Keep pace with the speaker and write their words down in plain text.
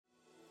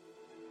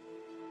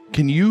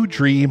Can you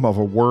dream of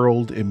a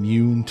world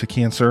immune to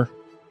cancer?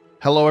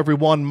 Hello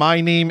everyone, my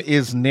name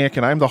is Nick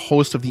and I'm the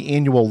host of the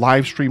annual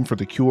live stream for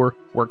The Cure,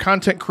 where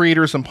content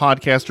creators and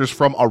podcasters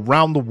from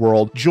around the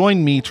world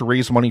join me to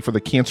raise money for the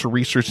Cancer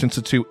Research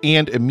Institute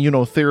and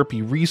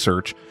immunotherapy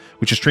research,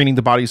 which is training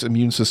the body's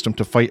immune system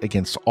to fight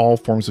against all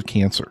forms of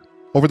cancer.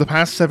 Over the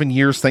past 7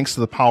 years, thanks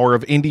to the power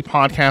of indie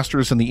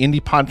podcasters and the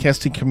indie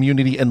podcasting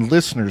community and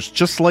listeners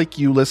just like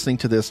you listening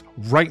to this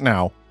right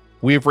now,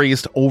 we have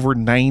raised over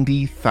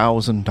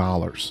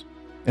 $90,000.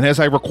 And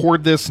as I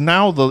record this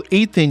now, the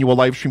 8th annual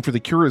live stream for The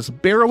Cure is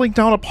barreling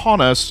down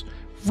upon us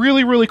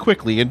really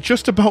quickly in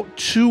just about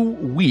 2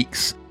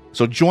 weeks.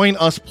 So join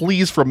us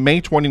please from May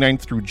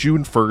 29th through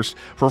June 1st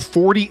for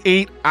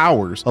 48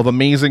 hours of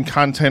amazing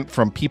content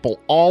from people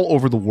all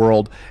over the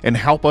world and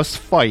help us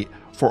fight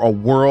for a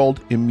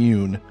world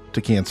immune to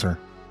cancer.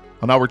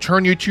 I'll now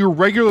return you to your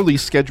regularly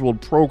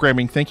scheduled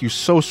programming. Thank you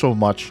so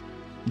much.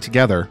 And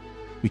together,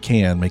 we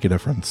can make a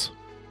difference.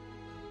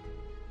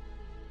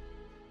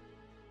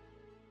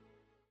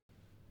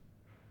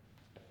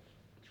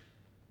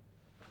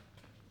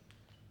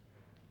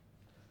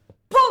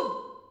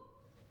 Boom!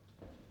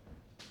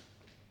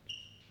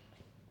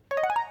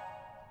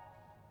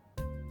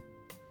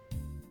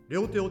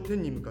 両手を天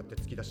に向かって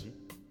突き出し、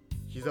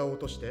膝を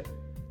落として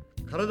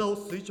体を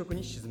垂直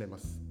に沈めま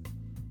す。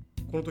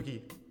この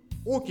時、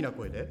大きな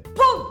声で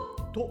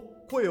ボン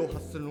と声を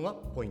発するのが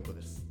ポイント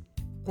です。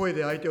声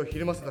で相手をひ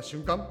るませた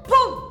瞬間、ボ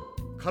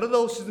ン体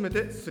を沈め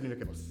てすり抜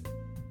けます。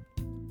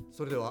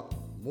それでは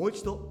もう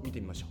一度見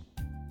てみましょう。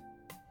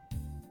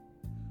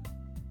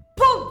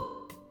ボン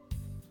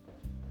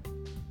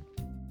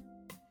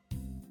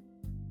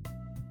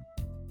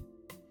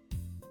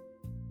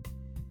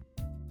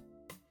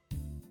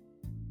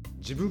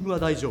自分は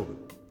大丈夫、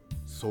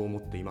そう思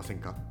っていません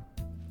か？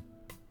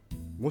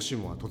もし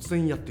もは突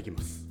然やってき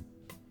ます。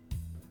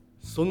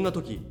そんな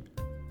時、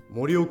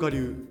森岡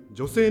流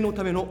女性の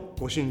ための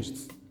護身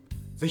術、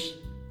ぜひ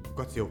ご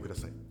活用くだ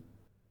さい。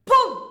ボン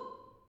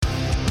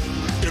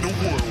In a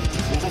world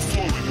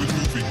overflowing with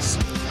movies,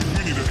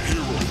 we need a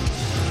hero.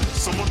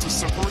 Someone to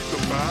separate the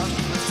bad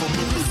from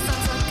the good.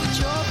 Sounds like a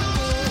job.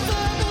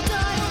 Verbal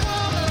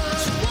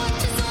dioramas.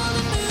 Watches all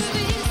the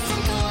movies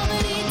from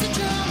comedy to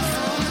drama.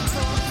 From the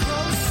top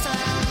roll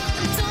sound.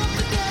 And don't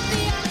forget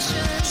the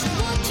action. She'll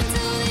watch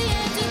until the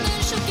end and then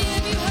she'll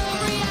give you her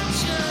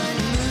reaction.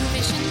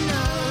 Movies you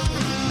know,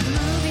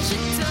 movies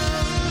you don't.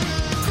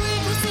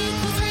 Prequels,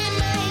 sequels,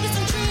 remakes,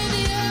 and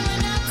trivia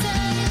and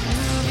outtakes.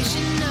 Movies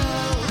you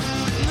know,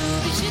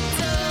 movies you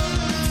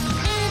don't.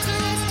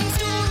 Interesting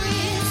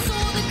stories,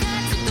 all the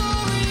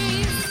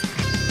categories.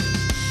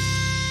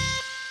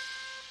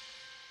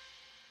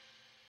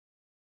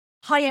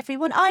 Hi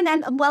everyone, I'm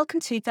Em and welcome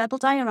to Verbal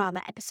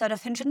Diorama, episode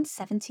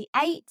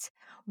 178,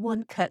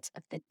 One Cut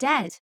of the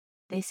Dead.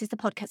 This is the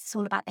podcast that's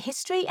all about the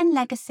history and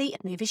legacy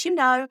of movies you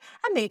know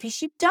and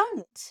movies you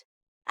don't.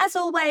 As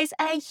always,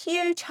 a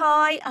huge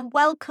hi and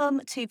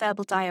welcome to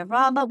Verbal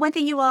Diorama, whether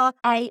you are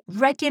a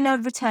regular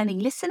returning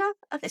listener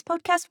of this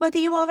podcast, whether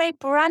you are a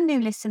brand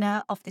new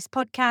listener of this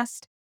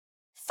podcast.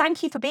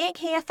 Thank you for being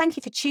here, thank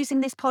you for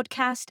choosing this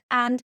podcast,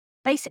 and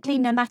basically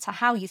no matter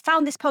how you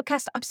found this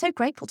podcast, I'm so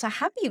grateful to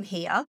have you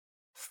here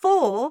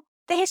for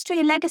the history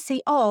and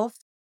legacy of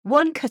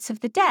One Cut of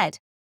the Dead,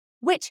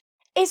 which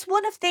is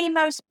one of the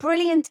most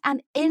brilliant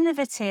and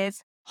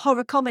innovative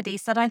horror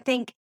comedies that I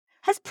think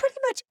has pretty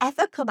much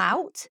ever come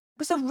out. It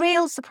was a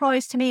real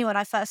surprise to me when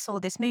I first saw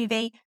this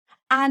movie,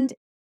 and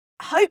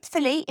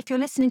hopefully if you're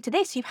listening to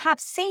this you have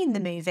seen the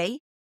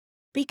movie,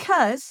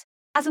 because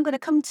as I'm going to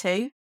come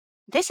to,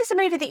 this is a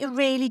movie that you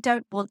really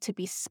don't want to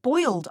be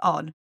spoiled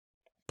on.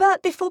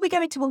 But before we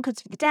go into One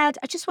Cut of the Dead,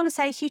 I just want to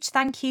say a huge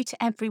thank you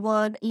to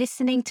everyone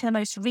listening to the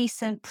most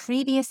recent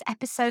previous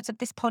episodes of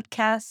this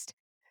podcast.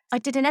 I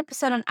did an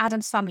episode on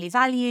Addams Family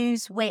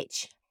Values,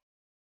 which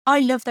I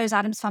love those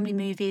Addams Family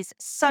movies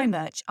so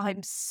much.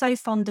 I'm so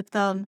fond of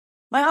them.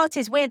 My heart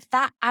is with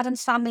that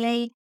Addams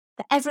Family,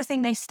 for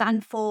everything they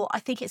stand for. I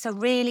think it's a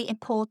really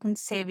important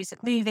series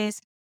of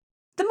movies.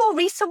 The more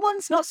recent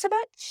ones, not so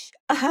much,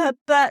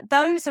 but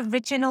those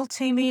original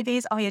 2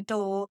 movies I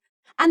adore.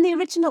 And the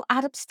original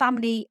Addams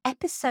Family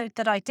episode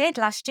that I did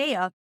last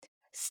year,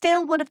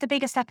 still one of the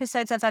biggest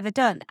episodes I've ever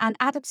done. And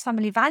Addams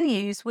Family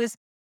Values was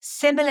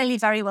similarly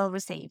very well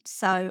received.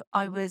 So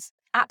I was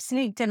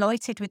absolutely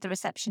delighted with the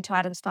reception to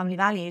Addams Family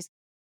Values.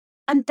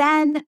 And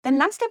then the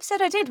last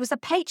episode I did was a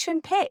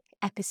Patron Pick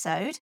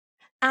episode.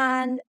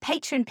 And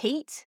Patron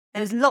Pete,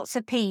 there was lots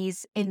of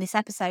P's in this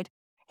episode,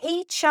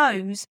 he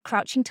chose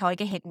Crouching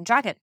Tiger, Hidden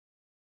Dragon,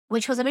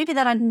 which was a movie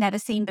that I'd never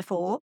seen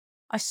before.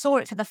 I saw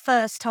it for the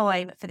first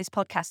time for this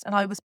podcast and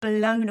I was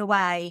blown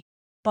away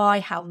by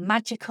how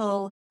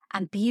magical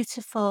and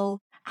beautiful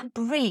and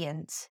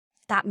brilliant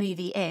that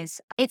movie is.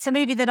 It's a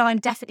movie that I'm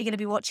definitely going to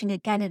be watching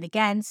again and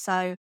again.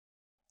 So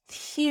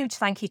huge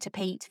thank you to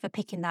Pete for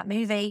picking that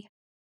movie.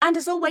 And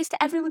as always,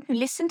 to everyone who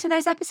listened to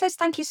those episodes,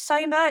 thank you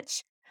so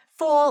much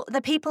for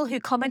the people who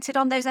commented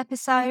on those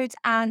episodes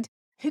and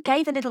who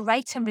gave a little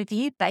rate and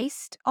review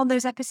based on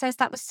those episodes.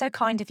 That was so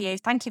kind of you.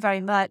 Thank you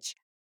very much.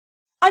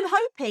 I'm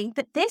hoping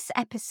that this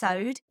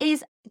episode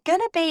is going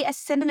to be as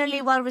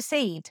similarly well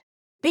received,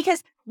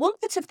 because One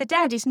Cut of the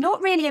Dead is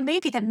not really a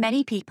movie that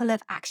many people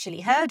have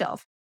actually heard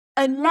of,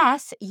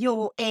 unless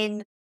you're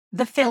in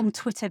the film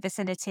Twitter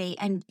vicinity,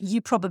 and you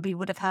probably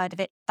would have heard of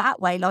it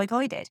that way like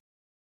I did.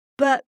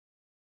 But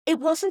it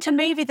wasn't a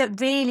movie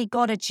that really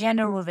got a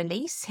general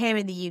release here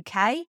in the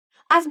UK.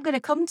 As I'm going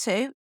to come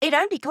to, it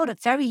only got a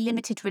very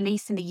limited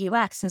release in the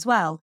US as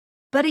well.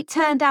 But it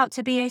turned out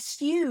to be a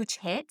huge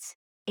hit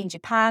in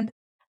Japan,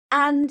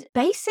 and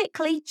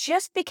basically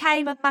just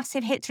became a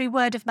massive hit through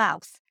word of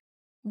mouth,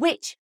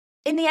 which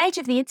in the age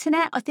of the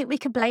internet, I think we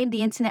can blame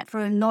the internet for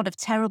a lot of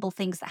terrible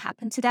things that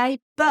happen today.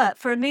 But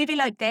for a movie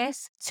like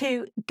this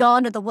to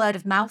garner the word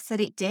of mouth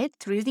that it did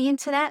through the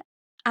internet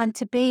and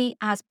to be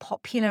as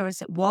popular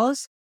as it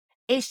was,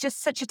 it's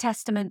just such a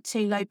testament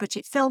to low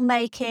budget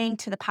filmmaking,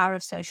 to the power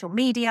of social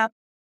media.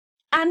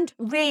 And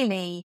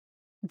really,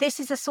 this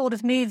is a sort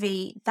of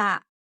movie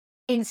that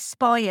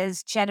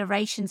inspires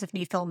generations of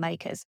new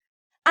filmmakers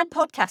and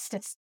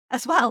podcasters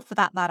as well, for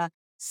that matter.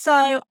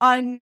 So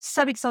I'm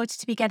so excited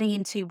to be getting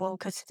into One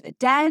Cut of the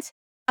Dead.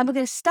 And we're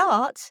going to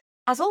start,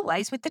 as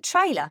always, with the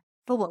trailer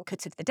for One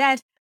Cut of the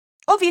Dead.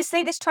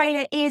 Obviously, this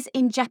trailer is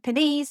in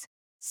Japanese.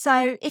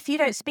 So if you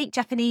don't speak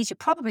Japanese, you're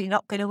probably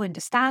not going to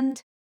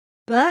understand.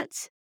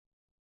 But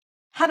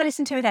have a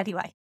listen to it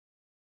anyway.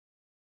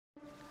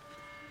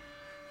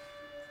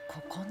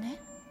 ここね、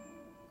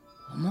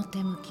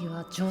表向き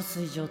は浄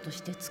水場と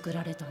して作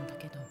られたんだ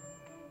けど、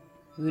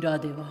裏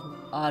では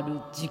ある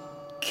実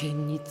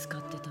験に使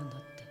ってたんだ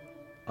って。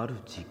ある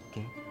実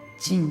験？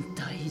人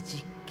体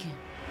実験。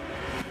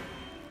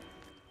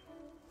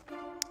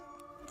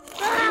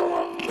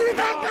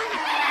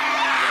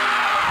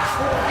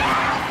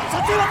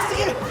撮影は続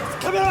ける。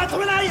カメラは止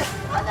めない。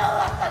あの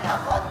噂が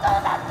本当だ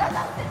った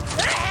なんて。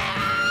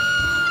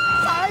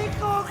最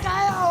高か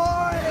よ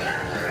おい。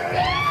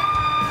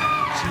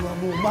血は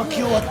もう巻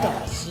き終わっ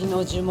た。死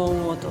の呪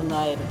文を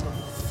唱えると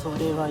そ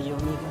れはよ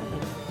みがえ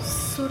る。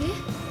それ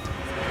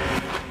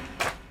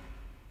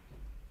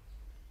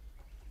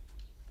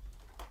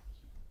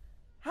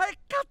はい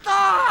カット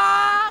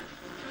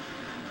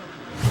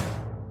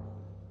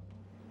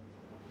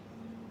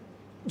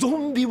ゾ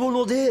ンビも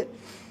ので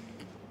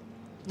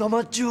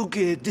生中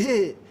継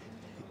で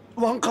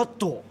ワンカッ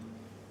ト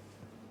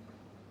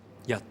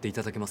やってい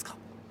ただけますか。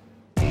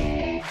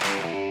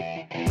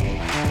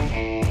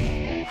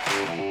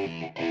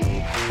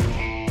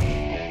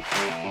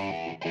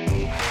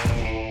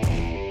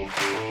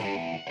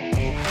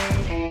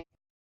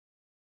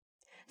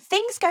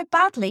Things go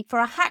badly for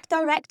a hack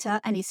director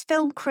and his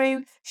film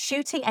crew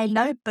shooting a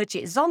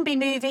low-budget zombie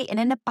movie in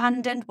an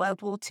abandoned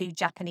World War II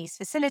Japanese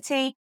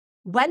facility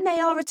when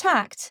they are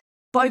attacked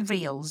by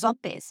real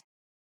zombies.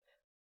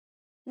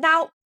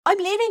 Now, I'm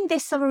leaving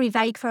this summary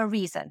vague for a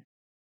reason,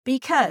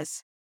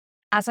 because,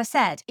 as I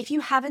said, if you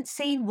haven't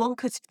seen One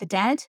Cut of the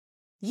Dead,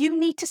 you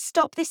need to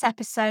stop this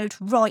episode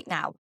right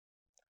now.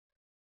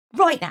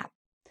 Right now.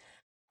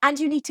 And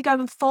you need to go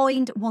and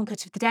find One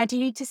Cut of the Dead. You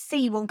need to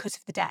see One Cut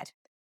of the Dead.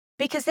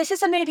 Because this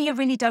is a movie you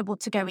really don't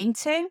want to go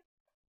into,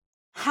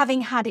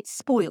 having had it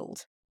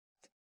spoiled.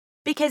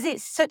 Because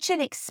it's such an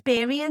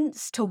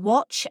experience to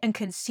watch and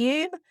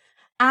consume,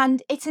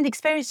 and it's an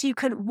experience you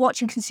can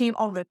watch and consume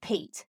on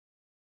repeat.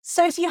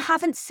 So if you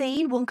haven't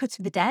seen One Cut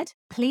of the Dead,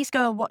 please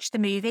go and watch the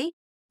movie,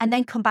 and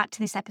then come back to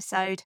this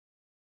episode.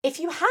 If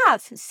you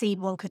have seen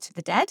One Cut of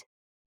the Dead,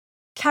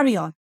 carry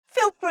on.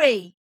 Feel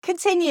free.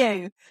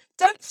 Continue.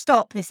 Don't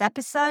stop this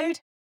episode.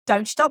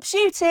 Don't stop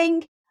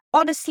shooting.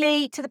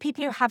 Honestly, to the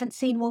people who haven't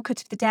seen One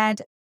Cut of the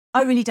Dead,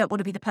 I really don't want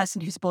to be the person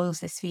who spoils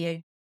this for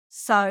you.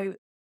 So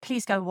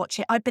please go watch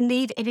it. I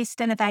believe it is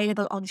still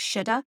available on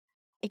Shudder.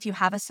 If you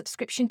have a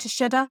subscription to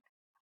Shudder,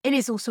 it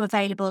is also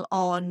available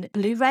on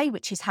Blu-ray,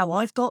 which is how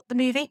I've got the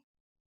movie.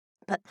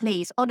 But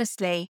please,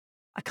 honestly,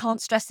 I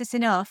can't stress this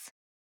enough.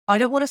 I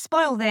don't want to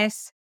spoil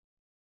this.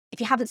 If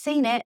you haven't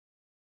seen it,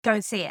 go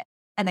and see it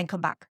and then come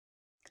back.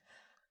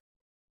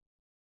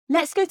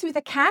 Let's go through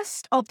the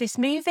cast of this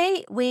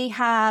movie. We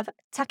have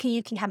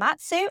Takayuki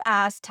Hamatsu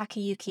as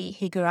Takayuki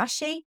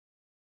Higurashi,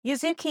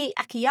 Yuzuki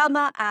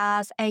Akiyama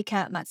as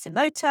Eika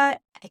Matsumoto,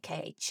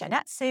 aka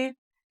Shonatsu,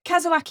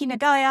 Kazuaki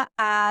Nagaya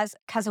as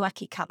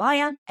Kazuaki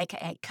Kamaya,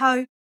 aka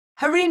Ko,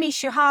 Harumi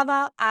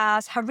Shuhama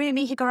as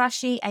Harumi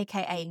Higurashi,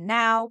 aka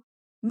Now,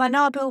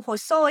 Manabu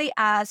Hosoi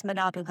as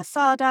Manabu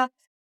Hasada,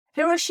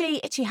 Hiroshi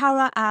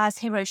Ichihara as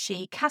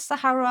Hiroshi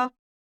Kasahara,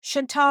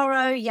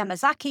 Shuntaro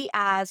Yamazaki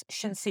as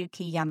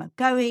Shunsuke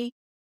Yamagoi,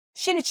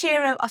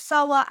 Shinichiro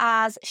Osawa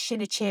as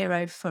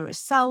Shinichiro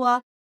Furusawa,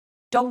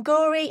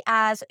 Dongori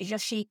as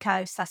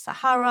Yoshiko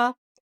Sasahara,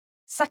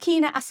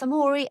 Sakina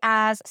Asamori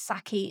as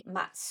Saki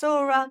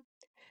Matsura,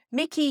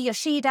 Miki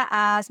Yoshida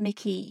as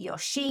Miki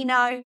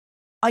Yoshino,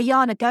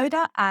 Ayana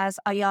Goda as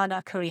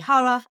Ayana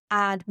Kurihara,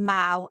 and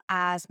Mao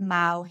as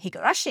Mao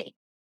Higurashi.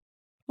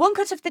 One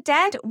Cut of the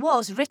Dead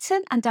was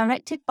written and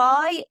directed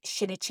by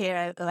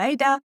Shinichiro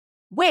Ueda,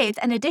 with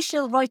an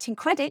additional writing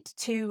credit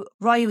to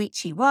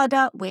Ryuichi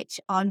Wada, which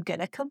I'm going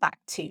to come back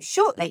to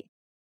shortly.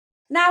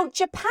 Now,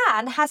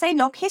 Japan has a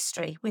long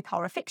history with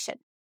horror fiction,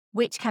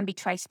 which can be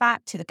traced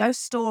back to the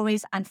ghost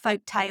stories and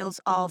folk tales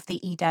of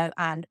the Edo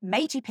and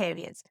Meiji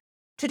periods.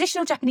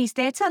 Traditional Japanese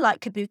theatre like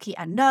kabuki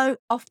and no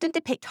often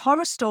depict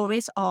horror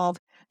stories of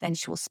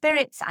vengeful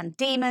spirits and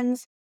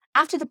demons.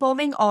 After the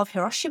bombing of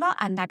Hiroshima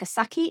and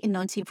Nagasaki in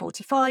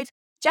 1945,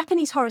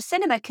 Japanese horror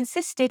cinema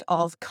consisted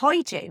of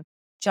kaiju,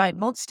 giant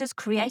monsters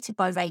created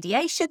by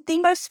radiation, the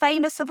most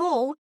famous of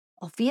all,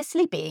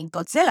 obviously being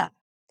Godzilla.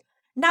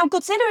 Now,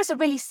 Godzilla isn't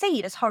really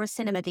seen as horror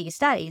cinema these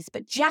days,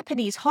 but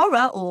Japanese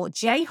horror, or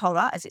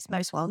J-horror as it's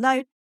most well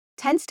known,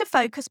 tends to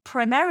focus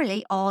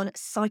primarily on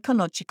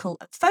psychological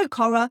and folk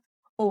horror,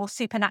 or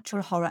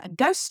supernatural horror and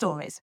ghost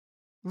stories.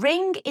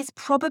 Ring is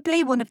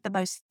probably one of the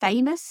most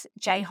famous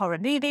J-horror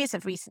movies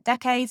of recent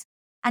decades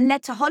and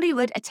led to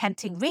Hollywood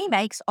attempting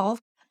remakes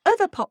of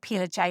other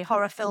popular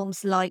J-horror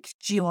films like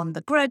Ju-on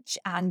the Grudge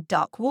and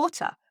Dark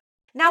Water.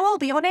 Now, I'll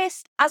be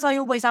honest, as I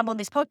always am on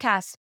this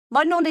podcast,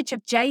 my knowledge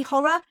of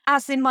J-horror,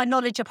 as in my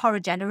knowledge of horror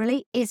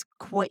generally, is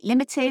quite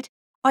limited.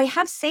 I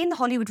have seen the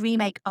Hollywood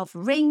remake of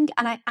Ring,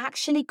 and I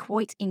actually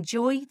quite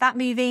enjoy that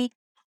movie.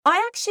 I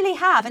actually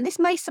have, and this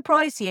may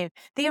surprise you,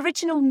 the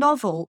original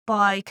novel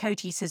by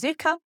Koji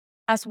Suzuka,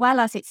 as well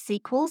as its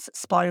sequels,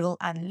 Spiral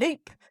and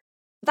Loop.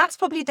 That's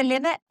probably the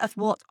limit of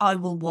what I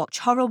will watch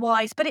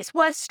horror-wise, but it's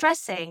worth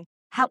stressing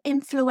how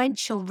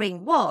influential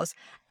Ring was,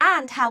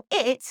 and how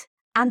it,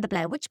 and the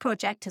Blair Witch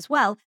Project as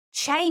well,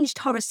 changed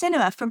horror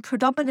cinema from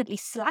predominantly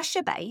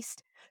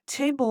slasher-based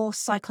to more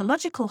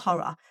psychological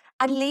horror,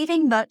 and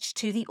leaving much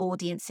to the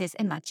audience's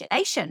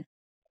imagination.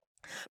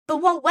 But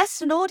what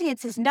Western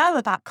audiences know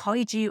about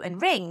kaiju and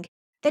Ring,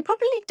 they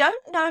probably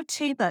don't know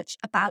too much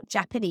about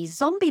Japanese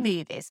zombie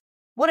movies,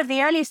 one of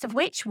the earliest of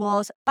which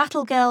was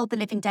Battlegirl, The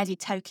Living Dead in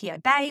Tokyo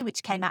Bay,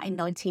 which came out in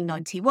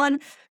 1991,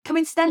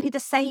 coincidentally the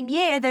same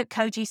year that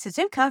Koji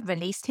Suzuka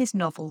released his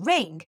novel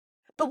Ring.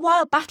 But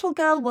while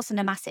Battlegirl wasn't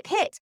a massive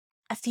hit,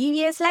 a few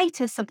years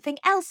later something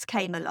else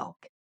came along,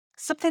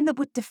 something that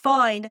would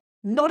define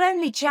not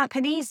only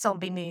Japanese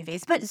zombie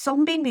movies, but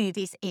zombie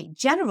movies in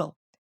general.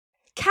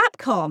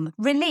 Capcom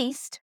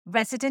released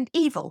Resident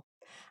Evil,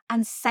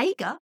 and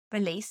Sega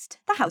released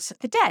The House of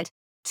the Dead,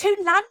 two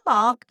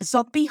landmark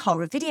zombie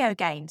horror video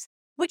games,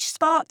 which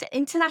sparked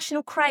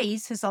international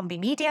craze for zombie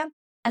media,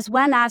 as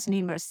well as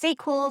numerous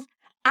sequels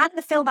and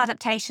the film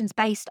adaptations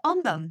based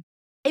on them.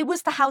 It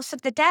was The House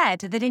of the Dead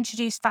that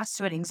introduced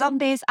fast-running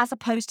zombies as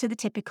opposed to the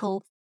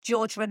typical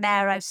George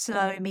Romero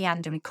slow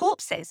meandering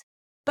corpses.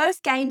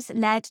 Both games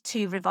led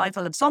to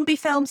revival of zombie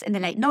films in the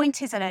late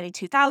 90s and early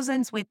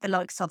 2000s with the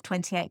likes of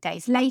 28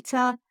 Days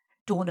Later,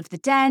 Dawn of the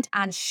Dead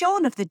and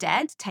Shaun of the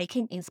Dead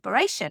taking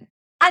inspiration.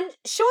 And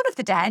Shaun of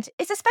the Dead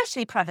is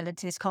especially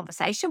prevalent in this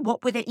conversation,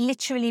 what with it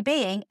literally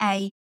being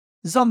a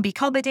zombie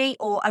comedy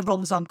or a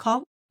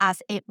rom-com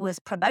as it was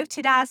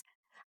promoted as.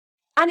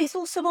 And it's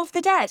also of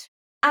the dead,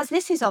 as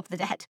this is of the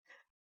dead.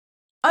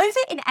 Over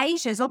in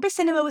Asia, zombie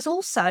cinema was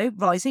also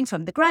rising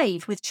from the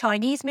grave, with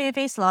Chinese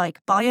movies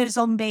like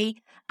Biozombie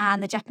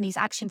and the Japanese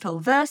action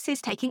film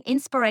Versus taking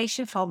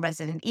inspiration from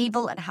Resident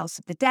Evil and House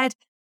of the Dead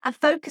and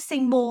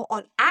focusing more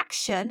on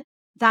action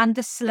than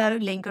the slow,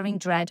 lingering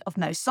dread of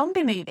most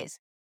zombie movies.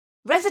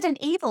 Resident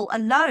Evil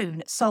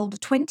alone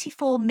sold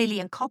 24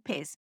 million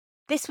copies.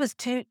 This was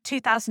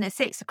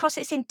 2006 across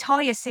its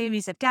entire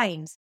series of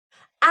games.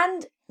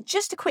 And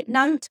just a quick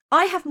note,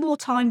 I have more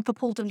time for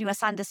Paul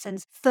W.S.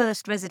 Anderson's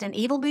first Resident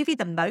Evil movie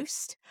than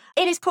most.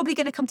 It is probably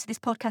going to come to this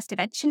podcast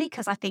eventually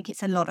because I think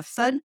it's a lot of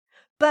fun.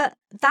 But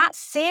that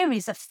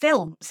series of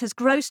films has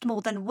grossed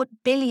more than $1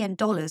 billion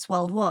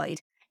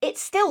worldwide.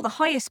 It's still the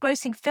highest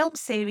grossing film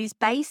series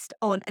based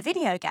on a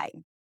video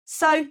game.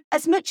 So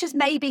as much as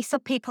maybe some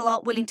people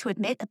aren't willing to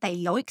admit that they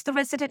like the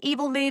Resident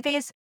Evil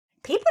movies,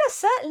 people are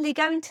certainly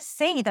going to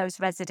see those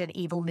Resident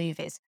Evil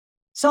movies.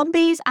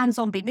 Zombies and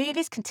zombie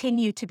movies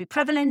continue to be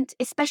prevalent,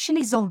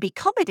 especially zombie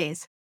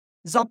comedies.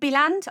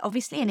 Zombieland,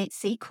 obviously, in its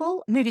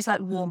sequel, movies like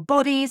Warm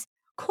Bodies,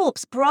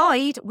 Corpse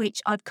Bride,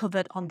 which I've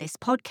covered on this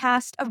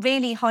podcast, a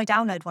really high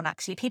download one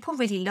actually. People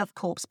really love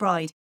Corpse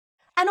Bride.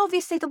 And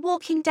obviously The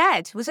Walking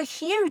Dead was a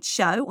huge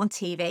show on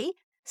TV,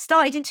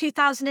 started in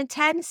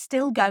 2010,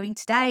 still going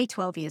today,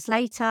 12 years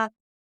later.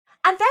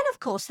 And then, of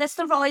course, there's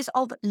the rise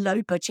of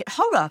low-budget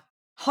horror.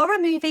 Horror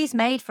movies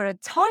made for a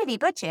tiny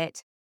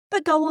budget,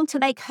 but go on to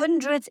make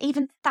hundreds,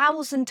 even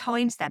 1,000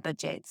 times their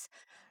budgets.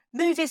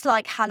 Movies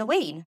like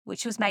Halloween,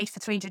 which was made for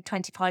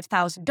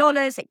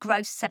 $325,000, it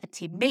grossed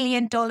 $70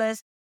 million.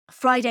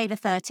 Friday the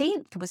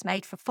 13th was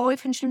made for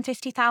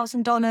 $550,000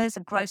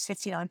 and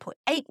grossed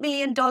 $59.8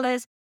 million.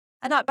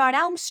 A Nightmare on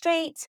Elm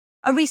Street,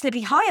 a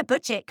reasonably higher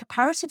budget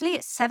comparatively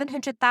at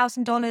 $700,000,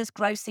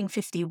 grossing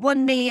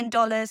 $51 million.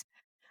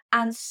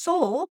 And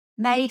Saw,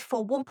 made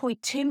for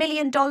 $1.2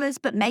 million,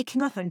 but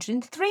making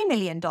 $103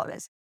 million.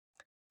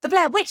 The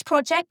Blair Witch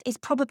Project is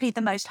probably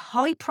the most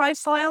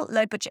high-profile,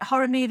 low-budget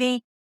horror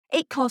movie.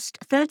 It cost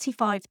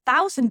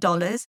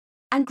 $35,000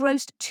 and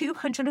grossed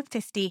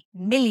 $250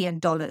 million.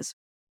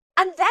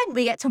 And then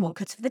we get to One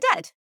Cut of the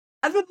Dead,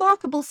 a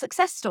remarkable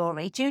success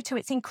story due to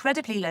its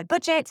incredibly low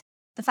budget,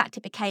 the fact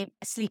it became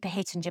a sleeper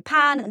hit in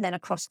Japan and then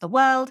across the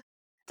world.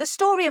 The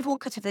story of One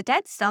Cut of the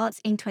Dead starts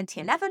in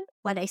 2011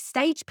 when a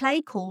stage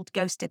play called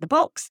Ghost in the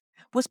Box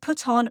was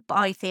put on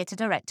by theatre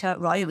director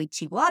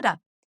Ryoichi Wada.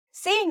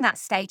 Seeing that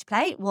stage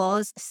play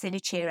was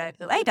Shinichiro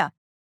Ueda.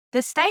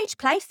 The stage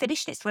play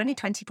finished its run in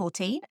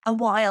 2014, and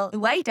while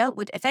Ueda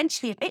would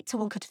eventually admit to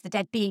One Cut of the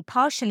Dead being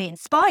partially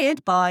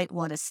inspired by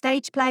Wada's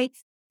stage play,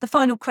 the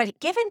final credit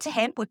given to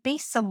him would be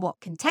somewhat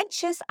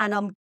contentious, and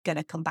I'm going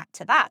to come back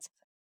to that.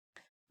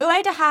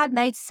 Ueda had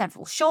made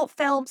several short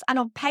films, and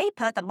on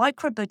paper, the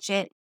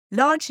micro-budget,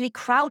 largely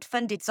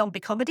crowd-funded zombie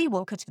comedy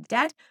One Cut of the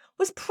Dead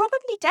was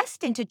probably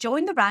destined to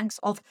join the ranks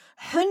of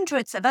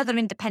hundreds of other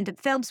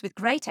independent films with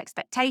great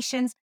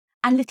expectations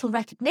and little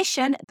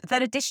recognition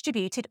that are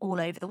distributed all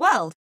over the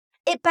world.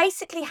 It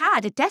basically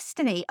had a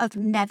destiny of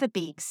never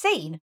being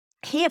seen.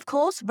 He, of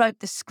course, wrote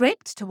the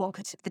script to One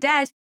Cut of the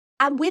Dead,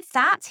 and with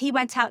that, he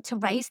went out to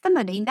raise the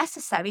money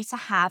necessary to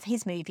have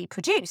his movie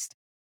produced.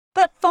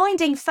 But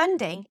finding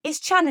funding is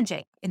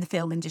challenging in the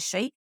film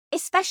industry,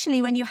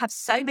 especially when you have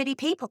so many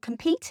people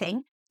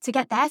competing to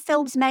get their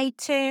films made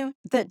too,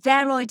 that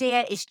their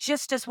idea is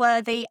just as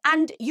worthy,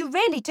 and you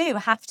really do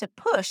have to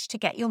push to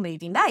get your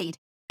movie made,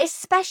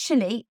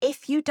 especially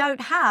if you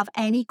don't have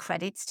any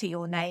credits to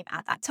your name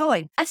at that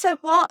time. And so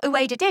what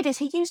Ueda did is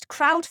he used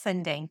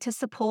crowdfunding to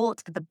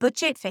support the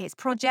budget for his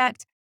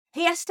project.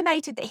 He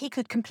estimated that he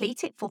could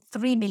complete it for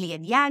 3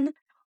 million yen,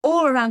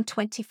 or around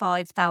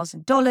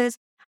 $25,000,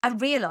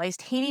 and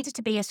realised he needed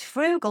to be as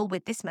frugal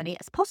with this money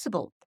as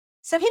possible.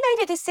 So he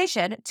made a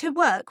decision to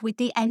work with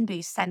the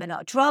Enbu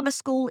Seminar Drama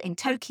School in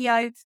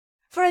Tokyo.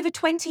 For over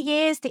 20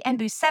 years, the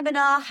Enbu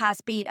Seminar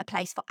has been a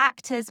place for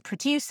actors,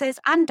 producers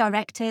and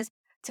directors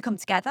to come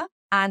together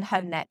and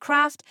hone their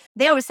craft.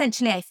 They are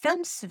essentially a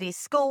film studies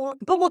school,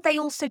 but what they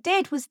also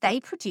did was they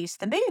produced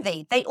the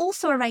movie. They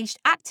also arranged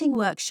acting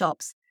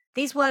workshops.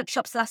 These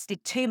workshops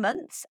lasted 2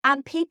 months,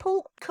 and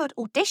people could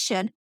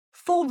audition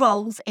for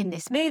roles in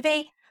this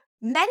movie,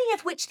 many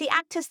of which the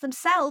actors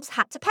themselves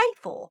had to pay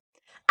for.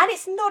 And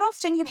it's not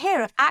often you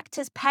hear of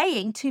actors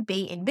paying to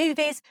be in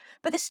movies,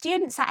 but the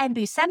students at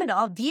Enbu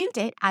Seminar viewed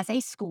it as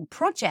a school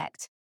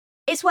project.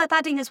 It's worth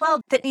adding as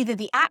well that neither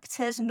the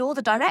actors nor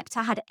the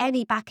director had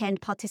any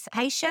back-end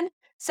participation,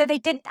 so they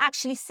didn't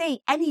actually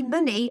see any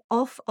money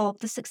off of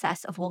the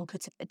success of One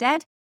Cut of the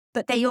Dead,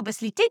 but they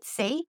obviously did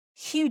see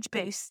huge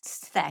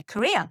boosts to their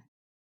career.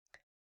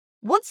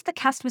 Once the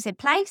cast was in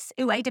place,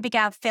 Ueda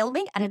began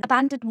filming at an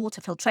abandoned water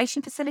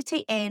filtration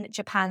facility in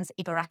Japan's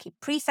Ibaraki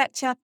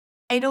prefecture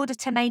in order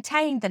to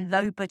maintain the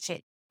low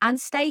budget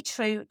and stay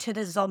true to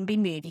the zombie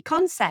movie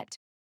concept,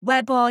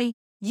 whereby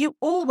you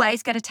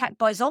always get attacked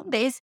by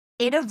zombies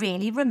in a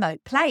really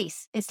remote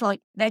place. It's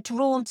like they're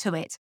drawn to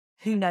it.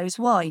 Who knows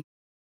why?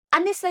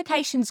 And this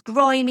location's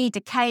grimy,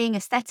 decaying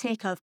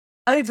aesthetic of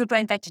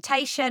overgrown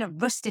vegetation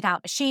and rusted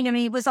out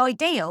machinery was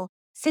ideal,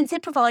 since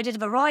it provided a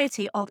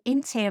variety of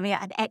interior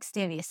and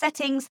exterior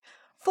settings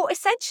for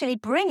essentially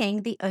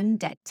bringing the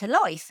undead to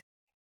life.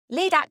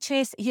 Lead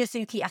actress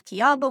Yuzuki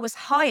Akiyama was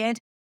hired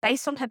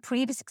based on her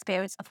previous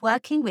experience of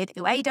working with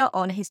Ueda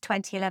on his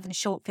 2011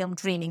 short film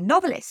Dreaming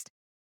Novelist.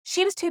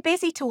 She was too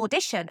busy to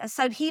audition, and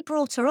so he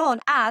brought her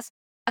on as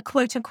a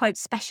quote-unquote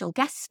special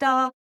guest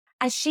star,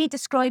 and she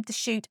described the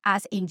shoot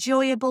as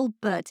enjoyable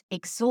but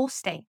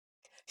exhausting.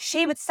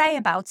 She would say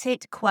about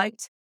it,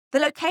 quote, "The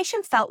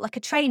location felt like a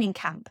training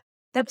camp.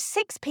 There were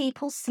 6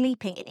 people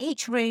sleeping in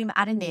each room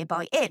at a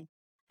nearby inn.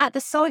 At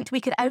the site,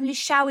 we could only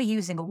shower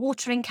using a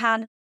watering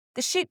can.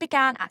 The shoot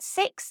began at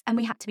 6 and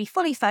we had to be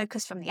fully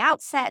focused from the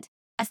outset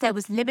as there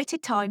was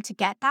limited time to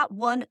get that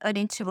one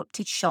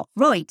uninterrupted shot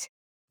right.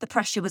 The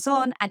pressure was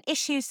on, and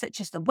issues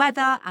such as the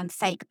weather and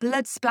fake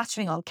blood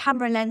splattering on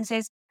camera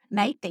lenses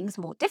made things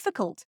more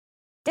difficult.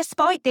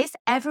 Despite this,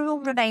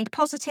 everyone remained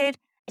positive,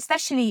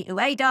 especially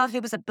Ueda,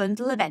 who was a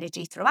bundle of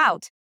energy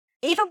throughout.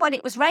 Even when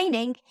it was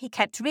raining, he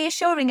kept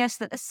reassuring us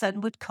that the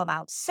sun would come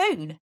out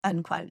soon,"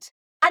 unquote.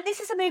 And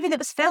this is a movie that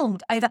was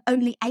filmed over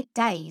only 8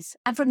 days,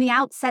 and from the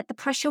outset, the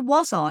pressure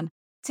was on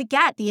to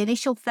get the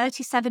initial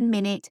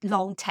 37-minute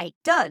long take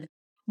done.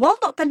 While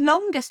not the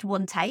longest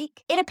one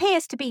take, it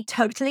appears to be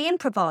totally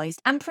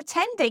improvised, and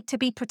pretending to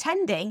be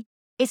pretending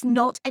is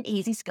not an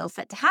easy skill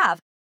set to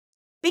have.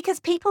 Because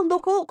people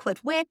look awkward,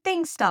 weird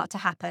things start to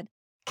happen.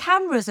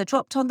 Cameras are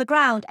dropped on the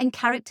ground and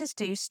characters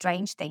do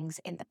strange things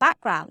in the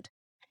background.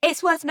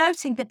 It's worth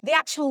noting that the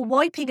actual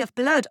wiping of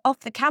blood off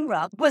the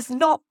camera was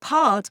not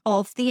part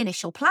of the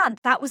initial plan.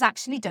 That was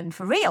actually done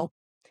for real.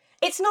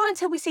 It's not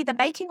until we see the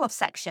making of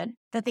section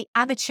that the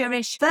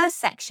amateurish first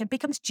section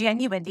becomes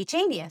genuinely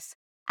genius.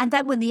 And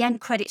then when the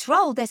end credits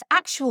roll, there's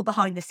actual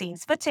behind the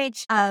scenes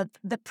footage of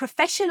the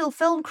professional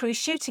film crew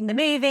shooting the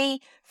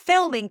movie,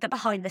 filming the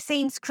behind the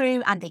scenes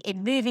crew and the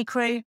in-movie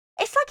crew.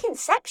 It's like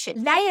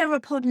Inception, layer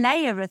upon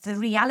layer of the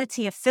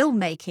reality of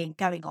filmmaking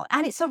going on.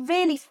 And it's a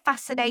really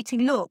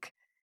fascinating look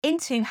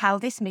into how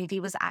this movie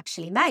was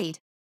actually made.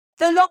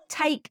 The long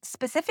take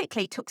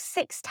specifically took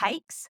 6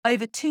 takes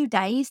over 2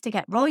 days to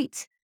get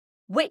right.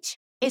 which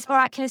is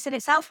miraculous in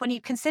itself when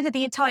you consider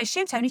the entire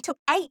shoot only took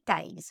 8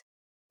 days.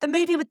 The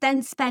movie would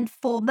then spend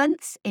 4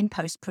 months in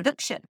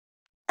post-production.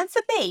 And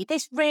for me,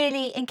 this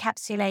really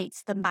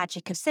encapsulates the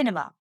magic of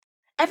cinema.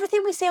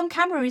 Everything we see on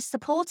camera is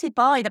supported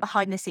by the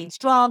behind-the-scenes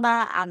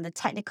drama and the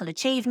technical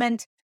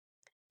achievement.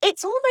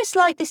 It's almost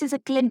like this is a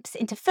glimpse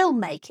into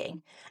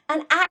filmmaking,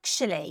 and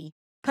actually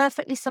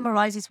perfectly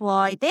summarises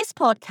why this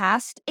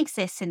podcast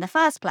exists in the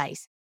first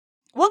place.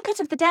 One Cut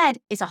of the Dead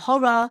is a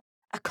horror,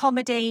 a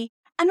comedy,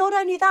 and not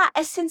only that,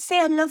 a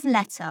sincere love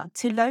letter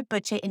to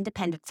low-budget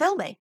independent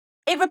filming.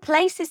 It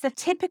replaces the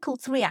typical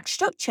 3-act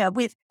structure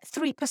with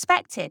 3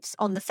 perspectives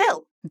on the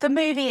film: the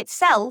movie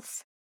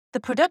itself, the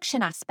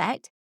production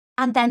aspect,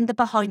 and then the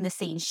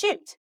behind-the-scenes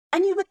shoot.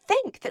 And you would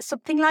think that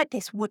something like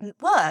this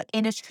wouldn't work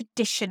in a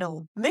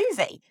traditional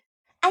movie.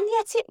 And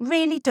yet it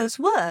really does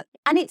work.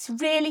 And it's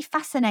really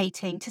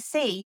fascinating to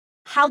see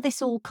how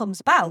this all comes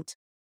about.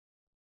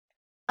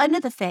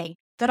 Another thing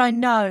that I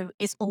know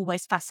is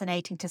always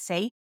fascinating to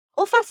see,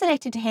 or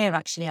fascinating to hear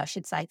actually, I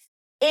should say,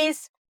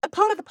 is a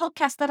part of the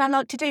podcast that I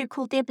like to do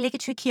called the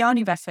obligatory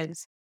Keanu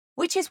reference,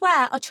 which is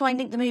where I try and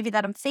link the movie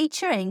that I'm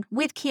featuring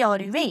with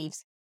Keanu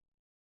Reeves.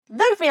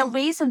 No real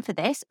reason for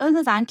this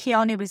other than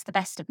Keanu is the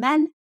best of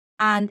men,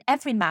 and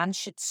every man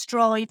should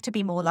strive to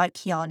be more like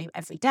Keanu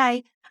every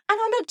day, and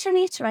I like to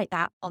reiterate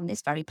that on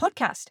this very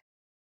podcast.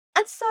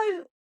 And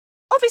so,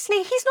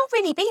 obviously, he's not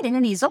really been in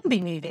any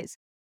zombie movies,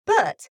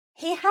 but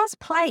he has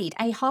played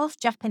a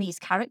half-Japanese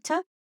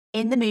character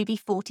in the movie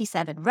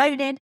 47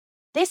 Ronin.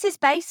 This is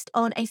based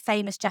on a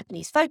famous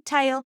Japanese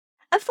folktale,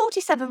 and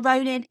 47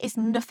 Ronin is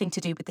nothing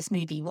to do with this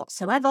movie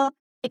whatsoever,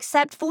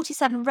 except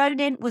 47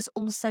 Ronin was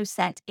also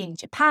set in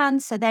Japan,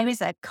 so there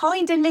is a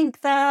kind of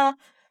link there.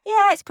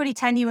 Yeah, it's pretty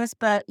tenuous,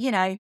 but,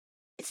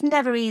 it's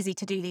never easy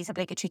to do these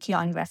obligatory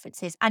Keanu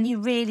references, and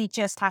you really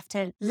just have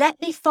to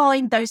let me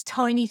find those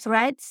tiny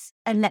threads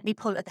and let me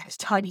pull at those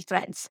tiny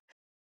threads.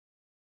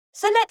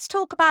 So let's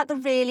talk about the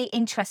really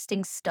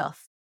interesting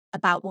stuff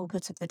about One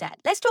Cut of the Dead.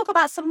 Let's talk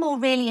about some more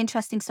really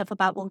interesting stuff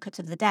about One Cut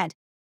of the Dead.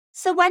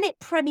 So when it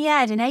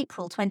premiered in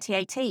April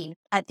 2018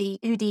 at the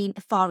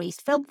Udine Far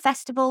East Film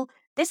Festival,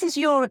 this is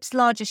Europe's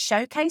largest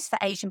showcase for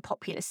Asian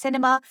popular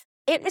cinema.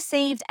 It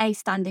received a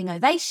standing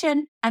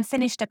ovation and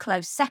finished a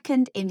close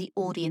second in the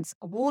audience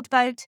award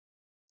vote.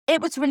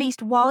 It was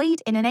released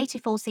wide in an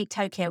 84-seat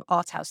Tokyo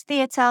Art House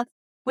theatre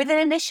with an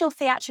initial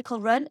theatrical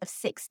run of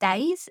 6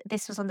 days.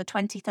 This was on the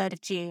 23rd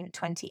of June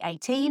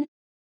 2018.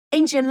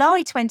 In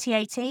July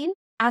 2018,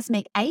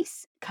 Asmik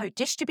Ace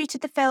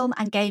co-distributed the film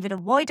and gave it a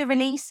wider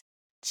release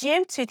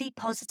due to the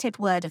positive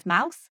word of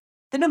mouth.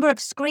 The number of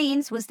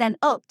screens was then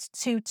upped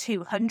to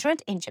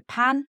 200 in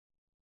Japan.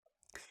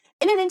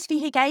 In an interview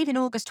he gave in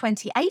August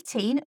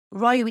 2018,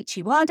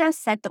 Ryuichi Wada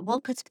said that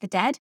One Cut of the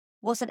Dead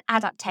was an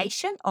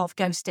adaptation of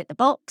Ghost in the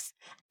Box,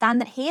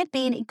 and that he had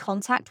been in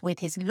contact with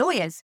his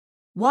lawyers.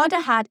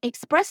 Wada had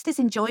expressed his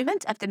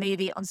enjoyment of the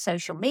movie on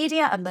social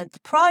media a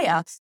month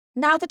prior.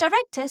 Now, the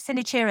director,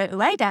 Shinichiro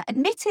Ueda,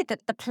 admitted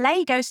that the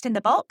play Ghost in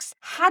the Box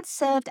had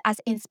served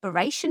as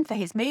inspiration for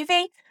his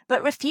movie,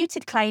 but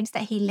refuted claims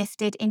that he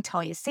lifted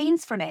entire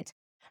scenes from it.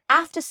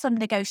 After some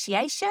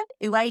negotiation,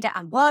 Ueda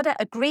and Wada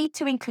agreed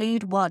to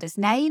include Wada's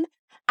name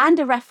and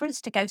a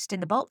reference to Ghost in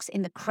the Box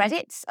in the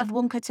credits of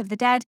One Cut of the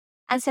Dead,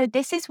 and so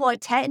this is why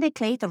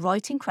technically the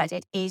writing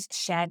credit is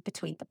shared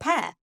between the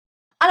pair.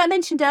 And I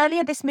mentioned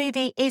earlier, this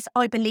movie is,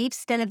 I believe,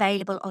 still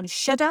available on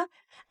Shudder,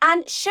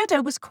 and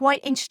Shudder was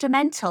quite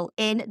instrumental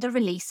in the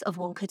release of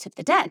One Cut of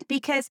the Dead,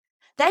 because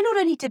they not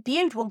only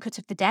debuted One Cut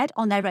of the Dead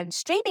on their own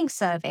streaming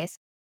service,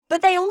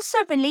 but they also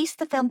released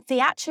the film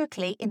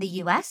theatrically in the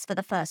US for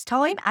the first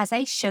time as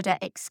a Shudder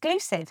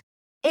exclusive.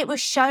 It was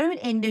shown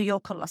in New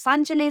York and Los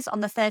Angeles on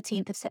the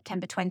 13th of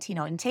September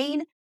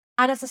 2019,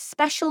 and as a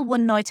special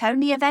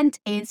one-night-only event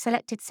in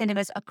selected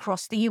cinemas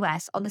across the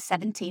US on the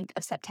 17th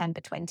of September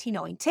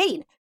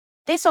 2019.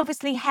 This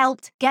obviously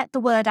helped get the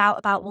word out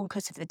about One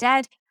Cut of the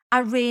Dead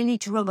and really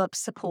drum up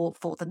support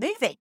for the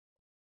movie.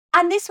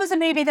 And this was a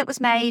movie that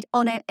was made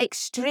on an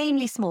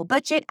extremely small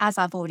budget, as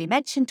I've already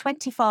mentioned,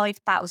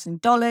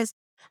 $25,000,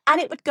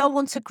 and it would go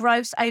on to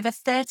gross over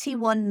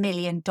 $31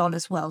 million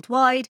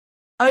worldwide,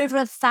 over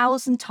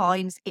 1,000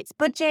 times its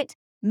budget,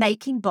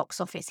 making box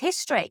office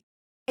history.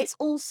 It's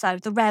also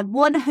the rare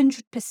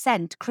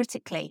 100%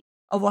 critically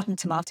of Rotten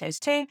Tomatoes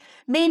too,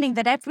 meaning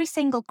that every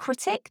single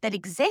critic that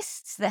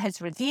exists that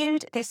has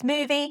reviewed this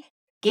movie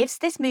gives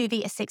this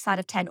movie a 6 out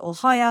of 10 or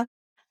higher.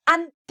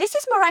 And this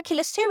is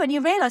miraculous too, when you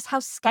realise how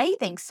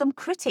scathing some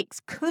critics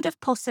could have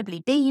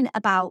possibly been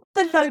about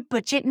the low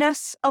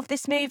budgetness of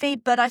this movie,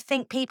 but I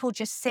think people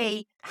just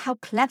see how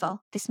clever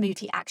this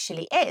movie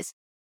actually is.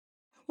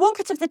 One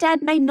Cut of the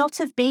Dead may not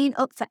have been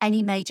up for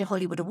any major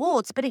Hollywood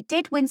awards, but it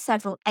did win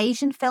several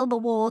Asian film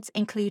awards,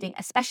 including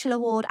a special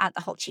award at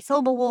the Hochi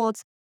Film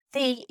Awards,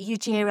 the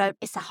Yujiro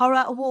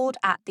Isahara Award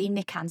at the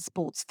Nikkan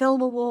Sports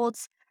Film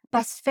Awards,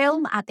 Best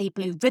Film at the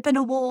Blue Ribbon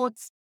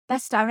Awards,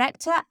 Best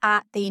Director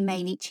at the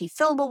Mainichi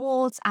Film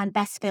Awards, and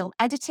Best Film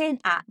Editing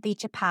at the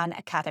Japan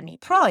Academy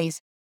Prize.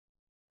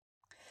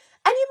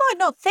 And you might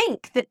not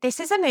think that this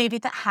is a movie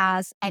that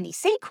has any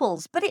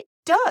sequels, but it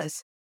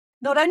does.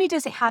 Not only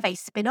does it have a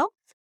spin-off,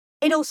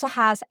 it also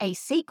has a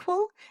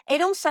sequel,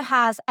 it also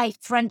has a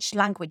French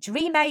language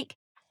remake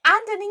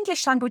and an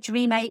English language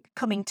remake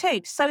coming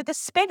too. So the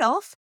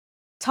spin-off,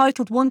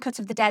 titled One Cut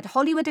of the Dead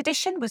Hollywood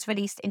Edition, was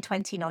released in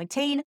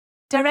 2019,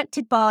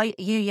 directed by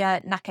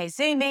Yuya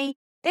Nakazumi,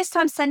 this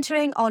time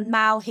centering on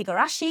Mao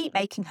Higurashi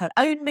making her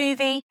own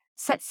movie,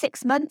 set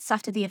 6 months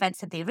after the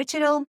events of the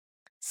original,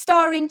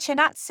 starring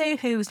Chinatsu,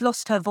 who's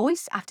lost her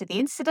voice after the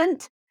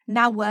incident,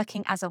 now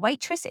working as a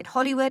waitress in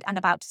Hollywood and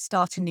about to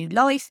start a new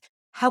life.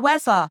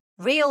 However,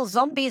 real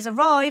zombies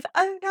arrive,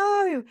 oh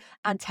no,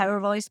 and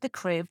terrorize the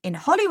crew in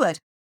Hollywood.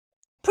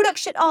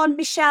 Production on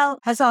Michel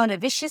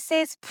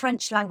Hazanavicius's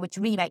French language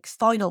remake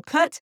Final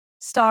Cut,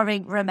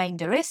 starring Romain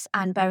Duris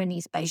and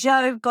Berenice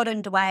Bejo, got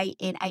underway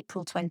in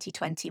April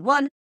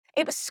 2021.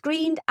 It was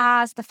screened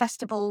as the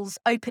festival's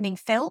opening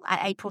film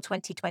at April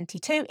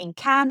 2022 in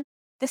Cannes,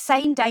 the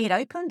same day it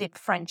opened in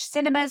French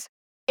cinemas.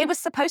 It was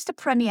supposed to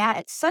premiere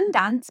at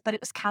Sundance, but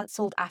it was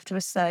cancelled after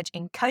a surge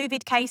in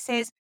COVID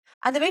cases.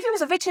 And the movie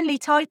was originally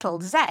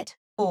titled Z,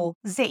 or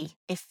Z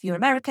if you're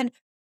American,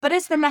 but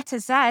as the letter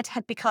Z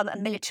had become a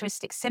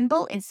militaristic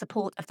symbol in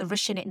support of the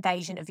Russian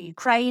invasion of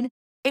Ukraine,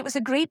 it was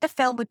agreed the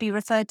film would be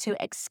referred to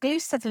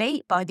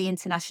exclusively by the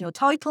international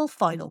title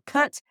Final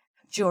Cut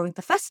during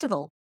the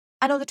festival.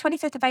 And on the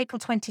 25th of April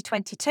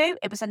 2022,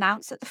 it was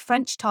announced that the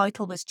French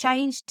title was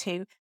changed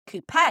to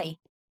Coupé.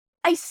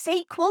 A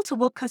sequel to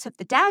One Cut of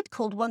the Dead,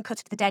 called One Cut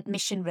of the Dead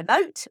Mission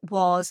Remote,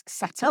 was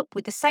set up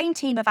with the same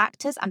team of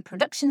actors and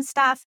production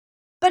staff,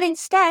 but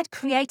instead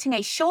creating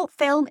a short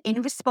film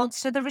in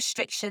response to the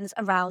restrictions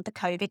around the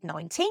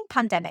COVID-19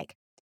 pandemic.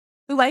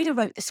 Ueda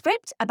wrote the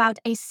script about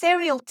a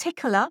serial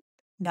tickler.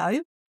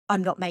 No,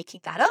 I'm not making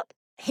that up.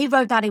 He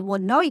wrote that in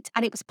one night,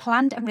 and it was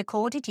planned and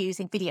recorded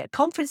using video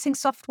conferencing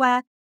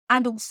software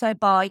and also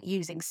by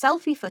using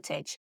selfie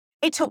footage.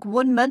 It took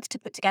 1 month to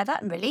put together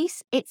and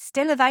release. It's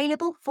still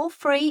available for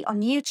free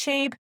on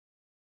YouTube.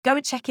 Go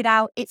and check it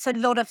out. It's a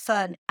lot of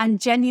fun.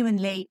 And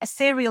genuinely, a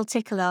serial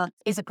tickler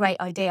is a great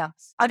idea.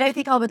 I don't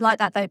think I would like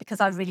that, though,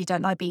 because I really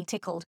don't like being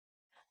tickled.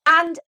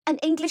 And an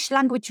English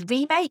language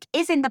remake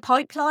is in the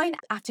pipeline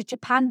after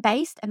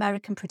Japan-based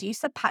American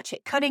producer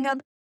Patrick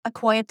Cunningham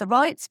acquired the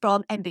rights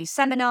from Embu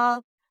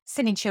Seminar,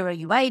 Shinichiro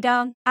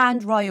Ueda,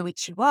 and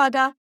Ryoichi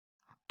Wada.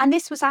 And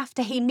this was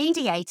after he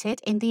mediated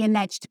in the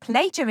alleged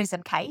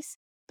plagiarism case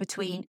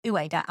between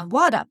Ueda and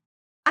Wada,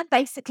 and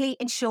basically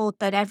ensured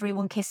that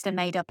everyone kissed and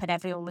made up and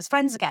everyone was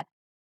friends again.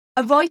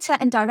 A writer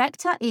and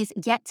director is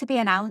yet to be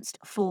announced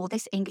for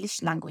this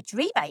English language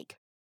remake.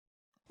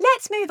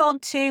 Let's move on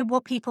to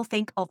what people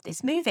think of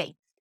this movie.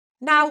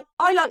 Now,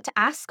 I like to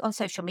ask on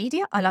social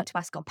media, I like to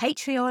ask on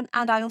Patreon,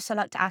 and I also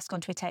like to ask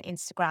on Twitter,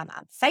 Instagram,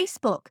 and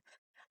Facebook.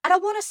 And I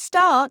want to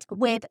start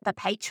with the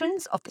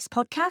patrons of this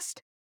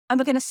podcast. And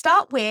we're going to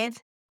start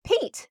with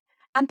Pete.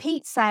 And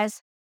Pete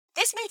says,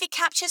 "This movie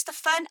captures the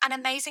fun and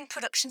amazing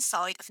production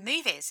side of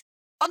movies.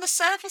 On the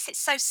surface, it's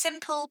so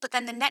simple, but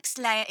then the next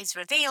layer is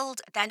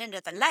revealed, then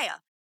another layer.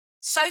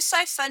 So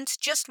fun to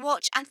just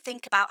watch and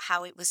think about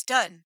how it was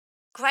done.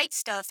 Great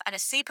stuff and a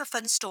super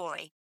fun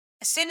story.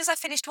 As soon as I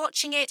finished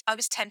watching it, I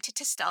was tempted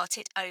to start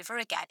it over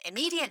again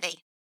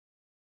immediately."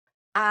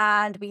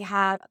 And we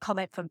have a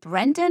comment from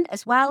Brendan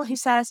as well, who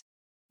says,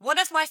 "One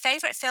of my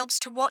favourite films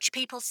to watch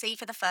people see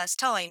for the first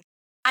time,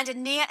 and a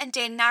near and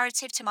dear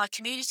narrative to my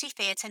community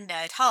theatre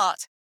nerd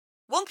heart.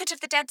 One Cut of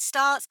the Dead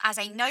starts as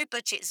a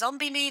no-budget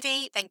zombie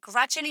movie, then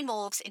gradually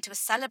morphs into a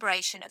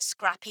celebration of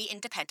scrappy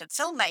independent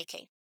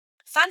filmmaking.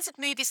 Fans of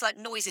movies like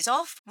Noises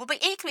Off will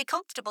be equally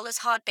comfortable as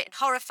hard-bitten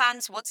horror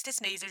fans once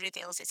this movie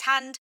reveals its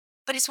hand,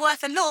 but it's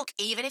worth a look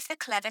even if the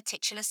clever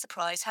titular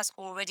surprise has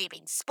already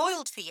been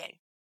spoiled for you."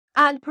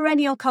 And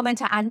perennial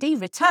commenter Andy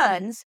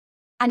returns,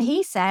 and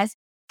he says,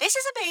 "This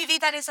is a movie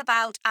that is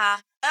about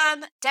a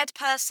dead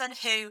person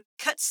who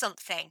cut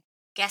something.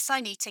 Guess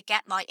I need to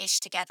get my ish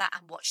together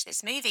and watch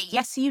this movie."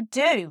 Yes, you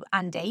do,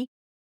 Andy.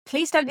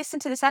 Please don't listen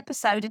to this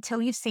episode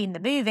until you've seen the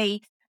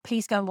movie.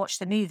 Please go and watch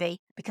the movie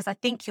because I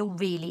think you'll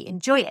really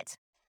enjoy it.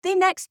 The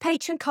next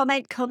patron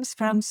comment comes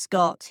from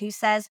Scott, who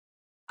says,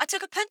 "I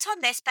took a punt on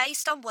this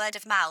based on word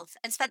of mouth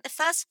and spent the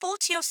first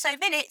 40 or so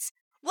minutes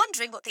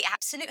wondering what the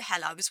absolute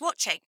hell I was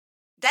watching.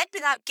 Then,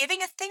 without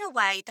giving a thing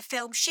away, the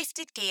film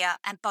shifted gear,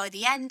 and by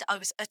the end, I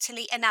was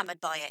utterly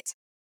enamoured by it.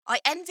 I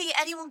envy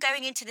anyone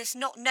going into this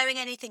not knowing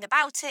anything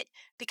about it,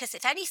 because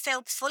if any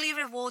film fully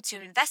rewards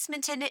your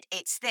investment in it,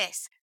 it's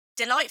this.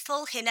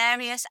 Delightful,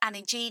 hilarious, and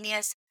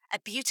ingenious, a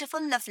beautiful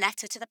love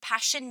letter to the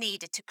passion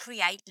needed to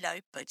create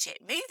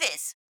low-budget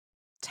movies."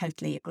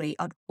 Totally agree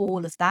on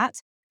all of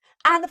that.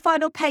 And the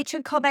final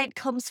patron comment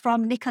comes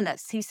from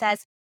Nicholas, who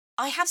says,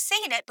 "I have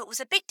seen it, but was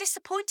a bit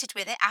disappointed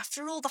with it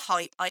after all the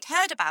hype I'd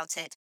heard about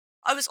it.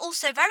 I was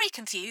also very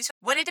confused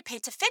when it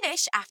appeared to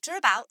finish after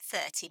about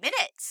 30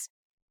 minutes.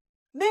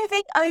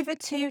 Moving over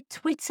to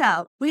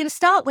Twitter, we're going to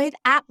start with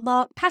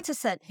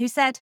 @MarkPatterson, who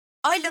said,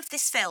 "I love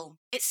this film.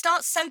 It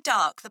starts so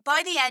dark, but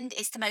by the end,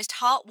 it's the most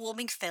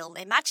heartwarming film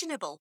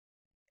imaginable."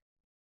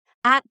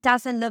 At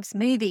Dazzle Loves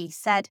Movies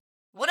said,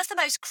 one of the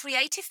most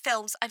creative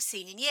films I've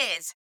seen in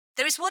years.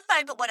 There is one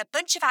moment when a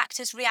bunch of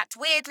actors react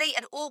weirdly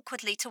and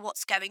awkwardly to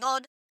what's going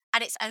on,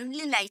 and it's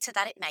only later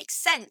that it makes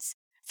sense.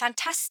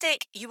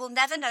 Fantastic. You will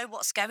never know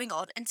what's going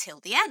on until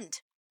the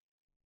end.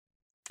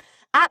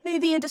 At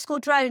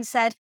movie_drone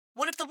said,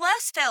 one of the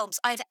worst films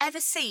I've ever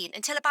seen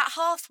until about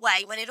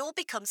halfway when it all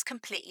becomes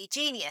completely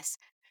genius.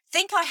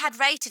 Think I had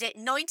rated it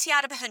 90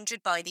 out of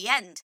 100 by the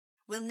end.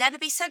 We'll never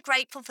be so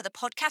grateful for the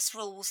podcast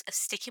rules of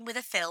sticking with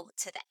a film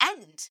to the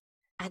end.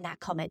 And that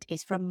comment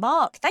is from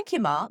Mark. Thank you,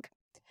 Mark.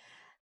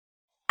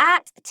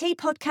 At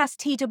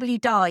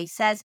TPodcastTWDie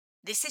says,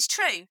 this is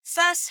true.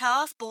 First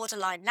half,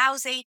 borderline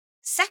lousy.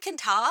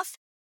 Second half,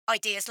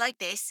 ideas like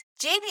this,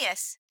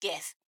 genius.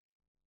 GIF.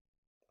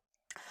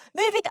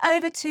 Moving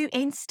over to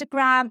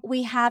Instagram,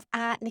 we have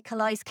at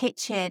Nikolai's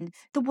Kitchen,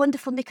 the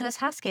wonderful Nicholas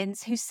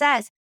Haskins, who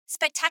says,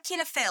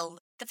 spectacular film.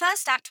 The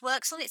first act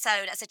works on its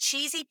own as a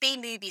cheesy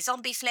B-movie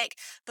zombie flick,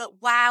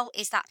 but wow,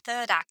 is that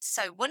third act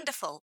so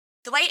wonderful.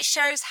 The way it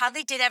shows how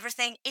they did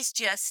everything is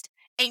just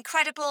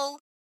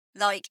incredible,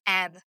 like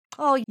M.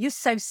 Oh, you're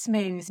so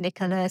smooth,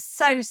 Nicholas,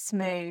 so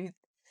smooth.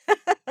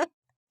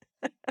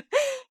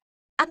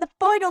 And the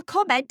final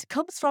comment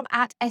comes from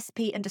at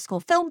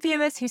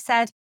SP_filmviewers, who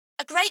said,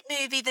 a great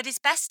movie that is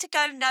best to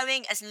go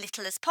knowing as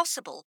little as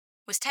possible.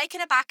 Was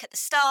taken aback at the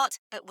start,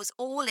 but was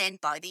all in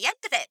by the end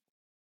of it.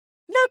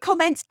 No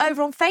comments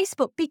over on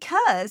Facebook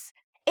because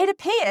it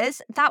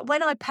appears that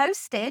when I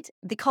posted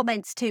the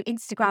comments to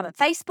Instagram and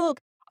Facebook,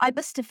 I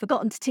must have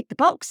forgotten to tick the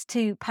box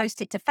to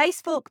post it to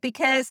Facebook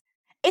because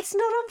it's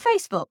not on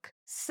Facebook.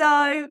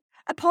 So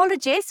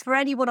apologies for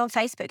anyone on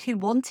Facebook who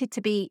wanted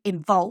to be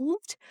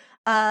involved.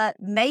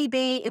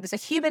 Maybe it was a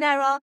human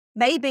error.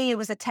 Maybe it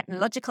was a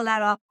technological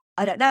error.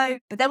 I don't know,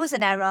 but there was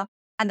an error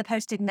and the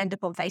post didn't end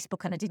up on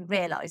Facebook and I didn't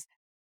realise.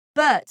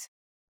 But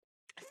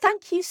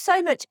thank you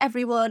so much,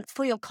 everyone,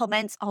 for your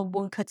comments on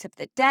One Cut of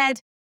the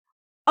Dead.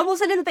 I was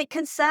a little bit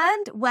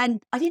concerned when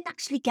I didn't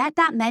actually get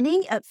that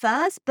many at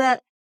first,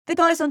 but the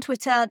guys on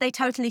Twitter, they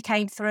totally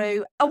came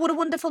through. And what a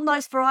wonderful,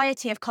 nice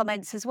variety of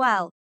comments as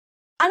well.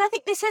 And I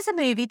think this is a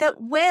movie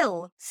that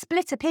will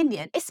split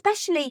opinion,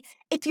 especially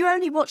if you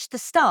only watch the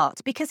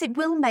start, because it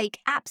will make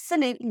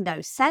absolutely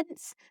no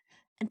sense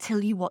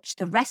until you watch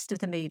the rest of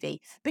the movie.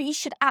 But you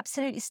should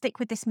absolutely stick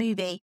with this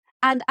movie.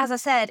 And as I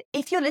said,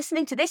 if you're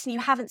listening to this and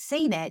you haven't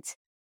seen it,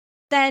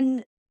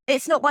 then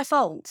it's not my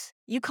fault.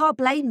 You can't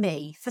blame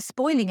me for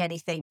spoiling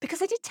anything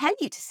because I did tell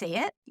you to see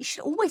it. You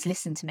should always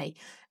listen to me.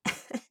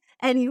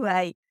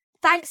 Anyway,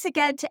 thanks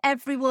again to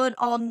everyone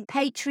on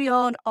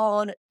Patreon,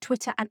 on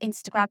Twitter and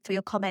Instagram for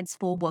your comments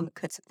for One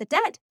Cut of the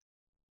Dead.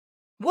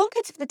 One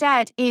Cut of the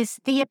Dead is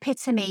the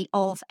epitome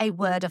of a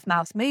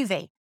word-of-mouth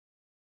movie.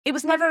 It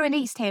was never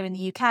released here in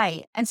the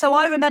UK, and so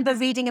I remember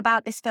reading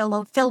about this film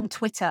on Film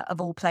Twitter,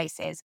 of all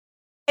places.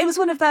 It was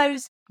one of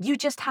those, you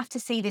just have to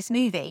see this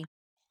movie.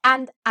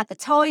 And at the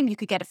time, you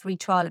could get a free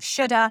trial of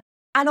Shudder,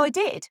 and I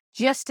did,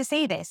 just to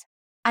see this.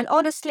 And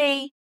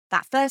honestly,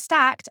 that first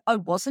act, I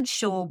wasn't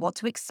sure what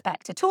to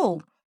expect at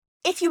all.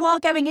 If you are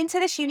going into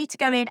this, you need to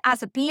go in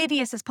as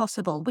oblivious as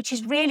possible, which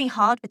is really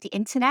hard with the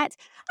internet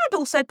and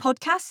also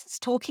podcasts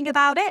talking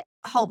about it.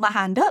 Hold my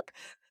hand up.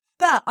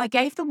 But I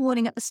gave the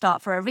warning at the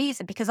start for a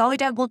reason, because I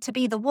don't want to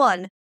be the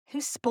one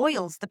who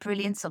spoils the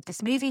brilliance of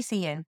this movie for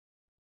you.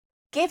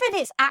 Given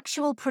its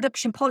actual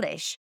production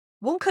polish,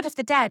 One Cut of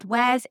the Dead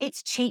wears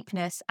its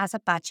cheapness as a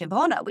badge of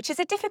honour, which is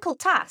a difficult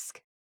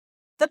task.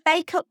 The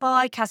makeup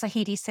by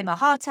Kazuhide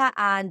Shimahata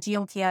and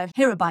Junkyo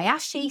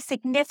Hirabayashi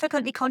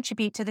significantly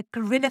contribute to the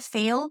guerrilla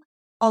feel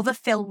of a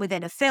film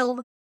within a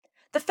film.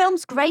 The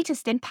film's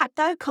greatest impact,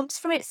 though, comes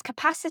from its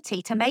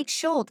capacity to make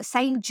sure the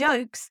same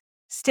jokes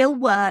still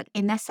work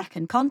in their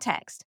second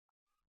context.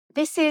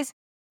 This is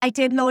a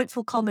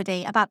delightful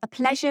comedy about the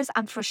pleasures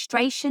and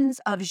frustrations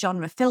of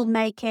genre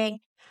filmmaking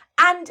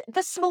and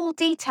the small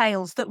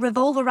details that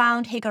revolve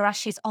around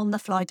Higarashi's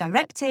on-the-fly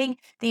directing,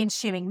 the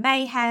ensuing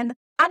mayhem,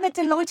 and the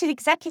delighted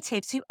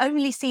executives who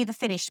only see the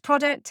finished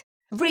product.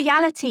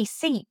 Reality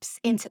seeps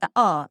into the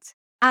art,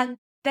 and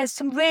there's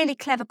some really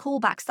clever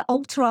callbacks that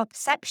alter our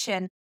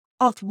perception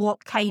of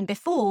what came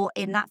before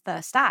in that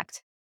first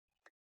act.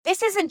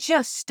 This isn't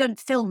just stunt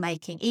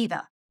filmmaking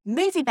either.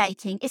 Movie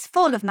making is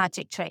full of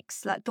magic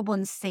tricks like the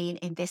ones seen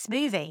in this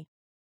movie.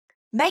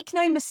 Make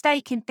no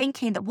mistake in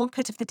thinking that One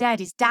Cut of the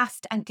Dead is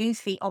daft and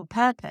goofy on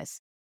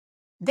purpose.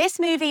 This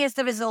movie is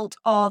the result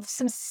of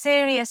some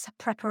serious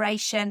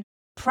preparation,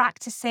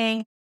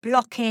 practicing,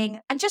 blocking,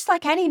 and just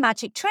like any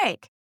magic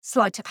trick,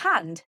 sleight of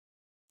hand.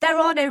 There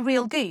are no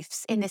real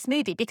goofs in this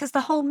movie because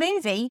the whole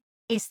movie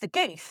is the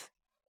goof.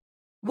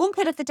 One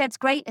Cut of the Dead's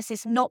greatness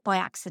is not by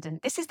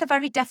accident. This is the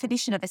very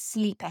definition of a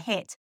sleeper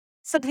hit,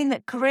 something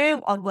that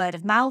grew on word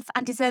of mouth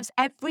and deserves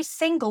every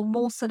single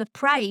morsel of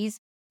praise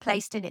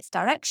placed in its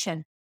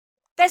direction.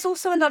 There's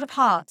also a lot of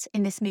heart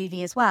in this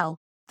movie as well.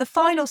 The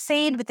final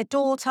scene with the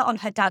daughter on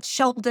her dad's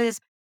shoulders,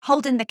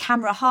 holding the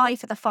camera high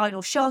for the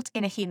final shot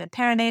in a human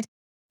pyramid,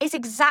 is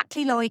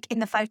exactly like in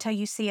the photo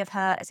you see of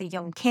her as a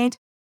young kid.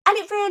 And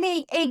it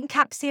really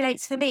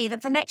encapsulates for me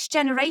that the next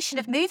generation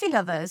of movie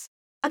lovers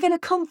are going to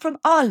come from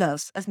our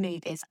loves of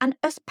movies and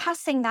us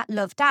passing that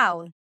love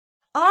down.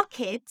 Our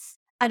kids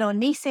and our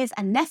nieces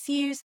and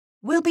nephews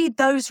will be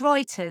those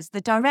writers,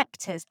 the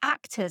directors,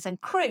 actors, and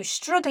crew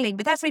struggling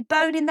with every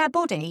bone in their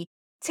body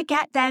to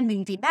get their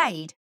movie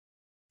made.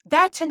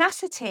 Their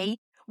tenacity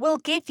will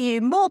give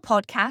you more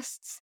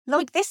podcasts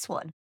like this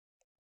one.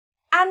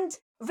 And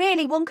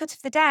really, One Cut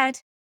of the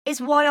Dead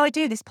is why I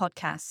do this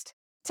podcast,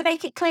 to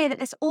make it clear that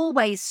there's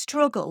always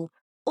struggle,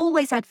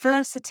 always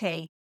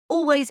adversity,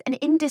 always an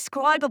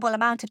indescribable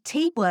amount of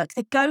teamwork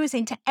that goes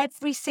into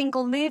every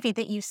single movie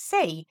that you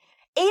see,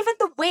 even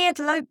the weird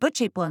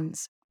low-budget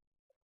ones.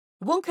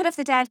 One Cut of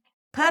the Dead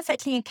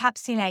perfectly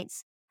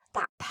encapsulates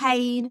that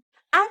pain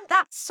and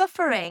that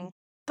suffering,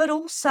 but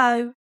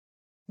also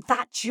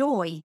that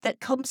joy that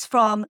comes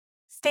from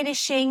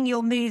finishing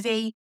your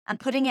movie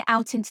and putting it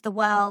out into the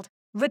world,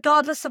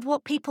 regardless of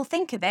what people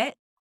think of it.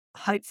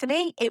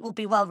 Hopefully, it will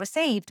be well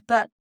received,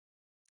 but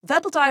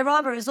Verbal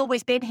Diorama has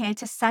always been here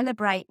to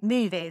celebrate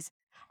movies.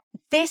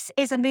 This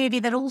is a movie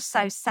that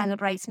also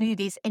celebrates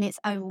movies in its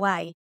own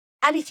way.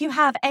 And if you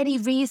have any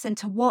reason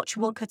to watch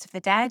One Cut of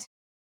the Dead,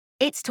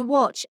 it's to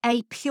watch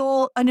a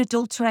pure,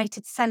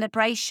 unadulterated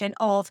celebration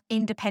of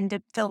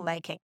independent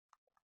filmmaking.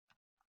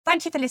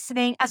 Thank you for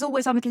listening. As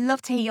always, I would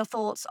love to hear your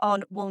thoughts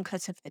on One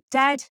Cut of the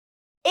Dead.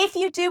 If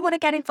you do want to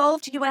get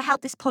involved, you want to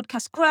help this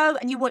podcast grow,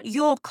 and you want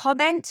your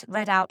comment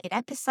read out in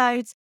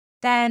episodes,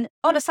 then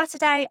on a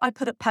Saturday, I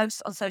put up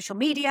posts on social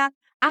media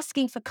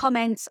asking for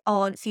comments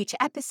on future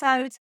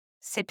episodes.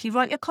 Simply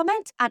write your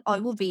comment and I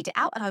will read it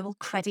out and I will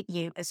credit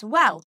you as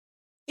well.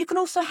 You can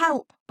also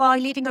help by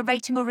leaving a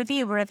rating or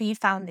review wherever you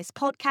found this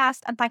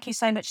podcast. And thank you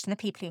so much to the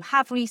people who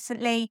have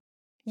recently.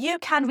 You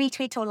can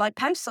retweet or like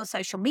posts on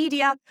social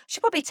media. I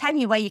should probably tell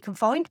you where you can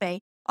find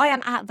me. I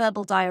am at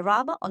Verbal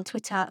Diorama on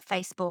Twitter,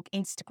 Facebook,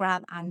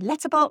 Instagram, and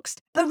Letterboxd.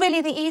 But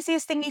really, the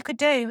easiest thing you could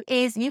do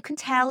is you can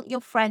tell your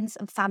friends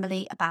and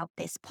family about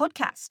this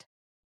podcast.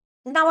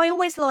 Now, I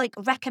always like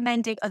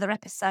recommending other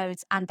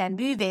episodes and then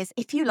movies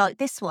if you like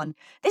this one.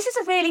 This is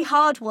a really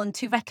hard one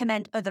to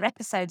recommend other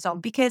episodes on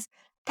because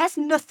there's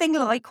nothing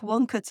like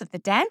One Cut of the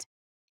Dead,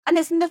 and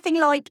there's nothing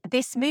like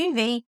this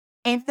movie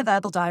in the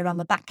Verbal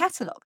Diorama back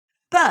catalogue.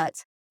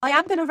 But I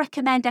am going to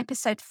recommend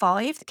episode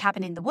 5, The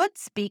Cabin in the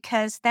Woods,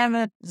 because there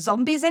are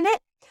zombies in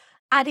it,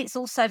 and it's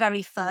also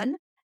very fun,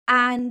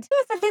 and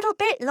it's a little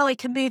bit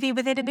like a movie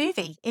within a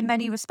movie in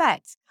many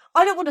respects.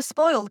 I don't want to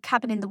spoil The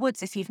Cabin in the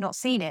Woods if you've not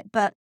seen it,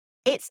 but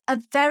it's a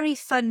very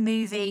fun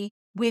movie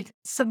with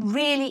some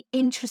really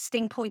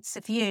interesting points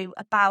of view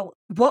about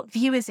what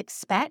viewers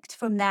expect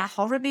from their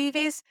horror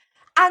movies,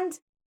 and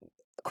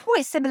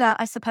quite similar,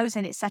 I suppose,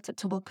 in its setup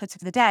to One Cut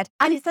of the Dead.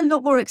 And it's a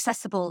lot more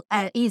accessible,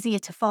 easier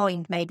to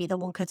find, maybe, than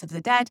One Cut of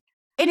the Dead.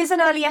 It is an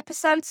early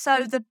episode,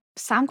 so the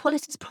sound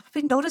quality is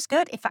probably not as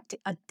good. In fact,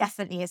 it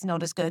definitely is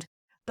not as good.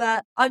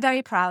 But I'm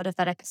very proud of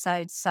that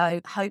episode,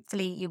 so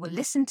hopefully you will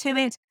listen to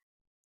it.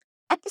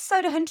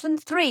 Episode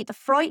 103, The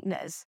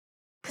Frighteners,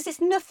 because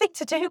it's nothing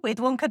to do with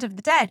One Cut of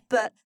the Dead,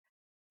 but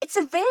it's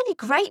a really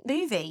great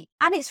movie,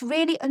 and it's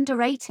really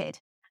underrated.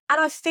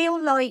 And I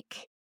feel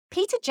like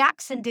Peter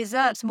Jackson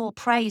deserves more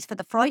praise for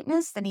The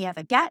Frighteners than he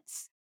ever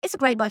gets. It's a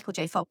great Michael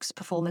J. Fox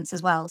performance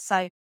as well.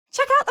 So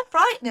check out The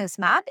Frighteners,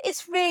 man.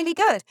 It's really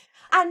good.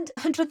 And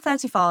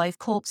 135,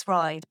 Corpse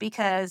Bride,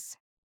 because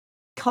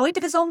kind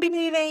of a zombie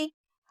movie.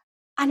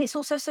 And it's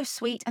also so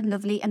sweet and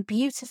lovely and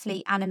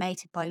beautifully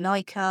animated by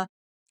Laika.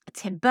 A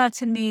Tim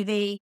Burton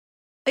movie.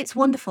 It's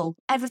wonderful.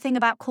 Everything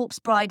about Corpse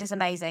Bride is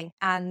amazing.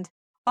 And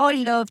I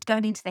loved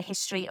going into the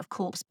history of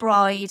Corpse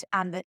Bride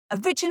and the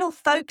original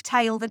folk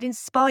tale that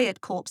inspired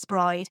Corpse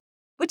Bride,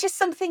 which is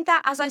something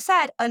that, as I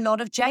said, a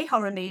lot of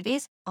J-horror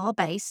movies are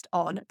based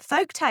on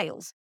folk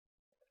tales.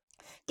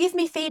 Give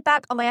me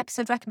feedback on my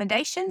episode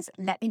recommendations.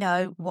 Let me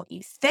know what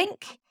you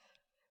think.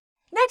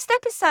 Next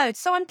episode.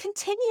 So I'm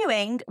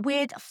continuing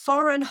with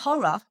foreign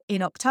horror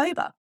in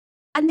October.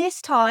 And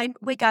this time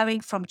we're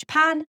going from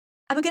Japan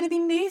and we're going to be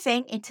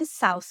moving into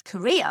South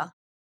Korea.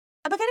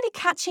 And we're going to be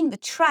catching the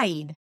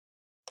train.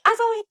 As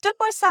I've done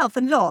myself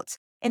a lot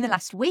in the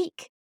last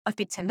week, I've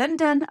been to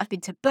London, I've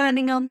been to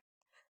Birmingham.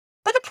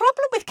 But the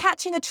problem with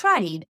catching a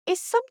train is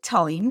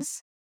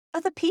sometimes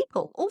other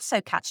people also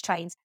catch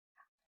trains.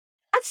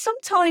 And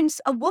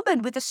sometimes a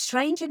woman with a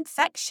strange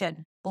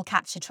infection will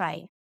catch a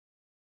train.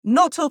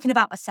 Not talking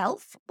about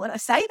myself when I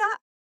say that,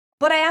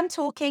 but I am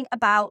talking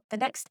about the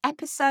next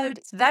episode.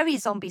 It's very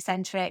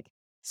zombie-centric.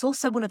 It's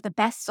also one of the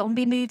best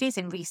zombie movies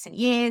in recent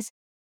years.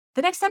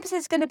 The next episode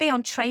is going to be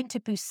on Train to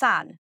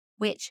Busan,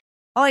 which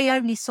I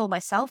only saw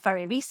myself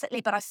very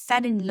recently, but I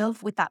fell in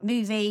love with that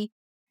movie.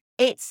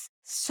 It's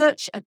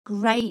such a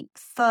great,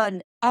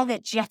 fun,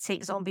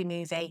 energetic zombie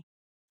movie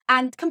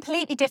and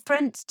completely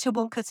different to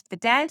One Cut of the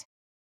Dead.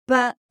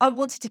 But I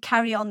wanted to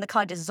carry on the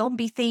kind of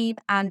zombie theme,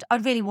 and I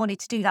really wanted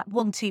to do that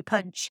 1-2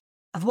 punch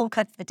of One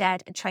Cut of the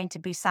Dead and Train to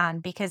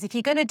Busan, because if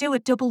you're going to do a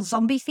double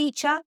zombie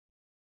feature,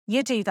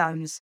 you do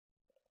those.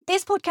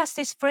 This podcast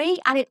is free,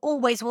 and it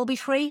always will be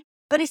free.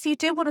 But if you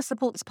do want to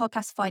support this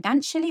podcast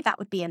financially, that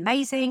would be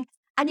amazing.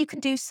 And you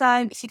can do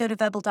so if you go to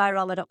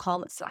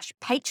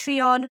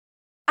verbaldiorama.com/Patreon.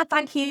 And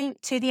thank you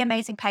to the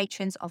amazing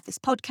patrons of this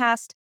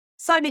podcast: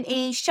 Simon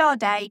E,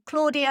 Sade,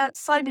 Claudia,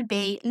 Simon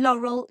B,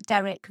 Laurel,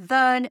 Derek,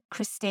 Vern,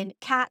 Kristin,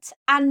 Kat,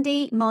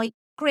 Andy, Mike,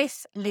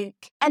 Chris,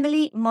 Luke,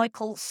 Emily,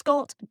 Michael,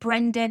 Scott,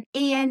 Brendan,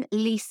 Ian,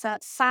 Lisa,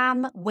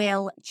 Sam,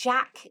 Will,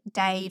 Jack,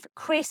 Dave,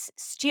 Chris,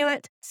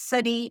 Stuart,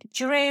 Sunny,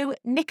 Drew,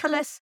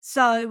 Nicholas,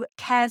 Zoe,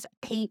 Kez,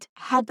 Pete,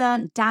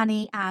 Heather,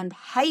 Danny, and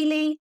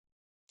Hayley.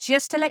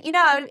 Just to let you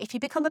know, if you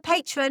become a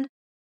patron,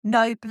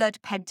 no blood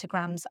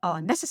pentagrams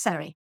are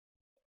necessary.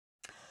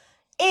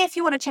 If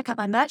you want to check out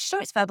my merch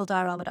store, it's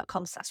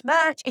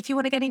verbaldiorama.com/merch. If you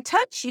want to get in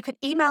touch, you can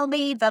email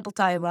me,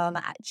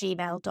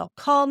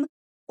 verbaldiorama@gmail.com,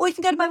 or you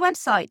can go to my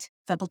website,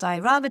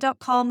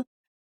 verbaldiorama.com,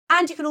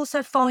 and you can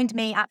also find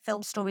me at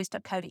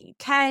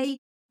filmstories.co.uk.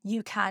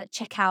 You can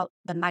check out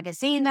the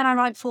magazine that I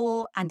write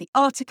for and the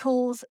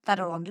articles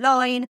that are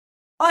online.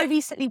 I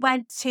recently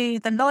went to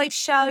the live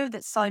show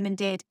that Simon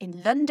did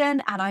in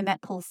London, and I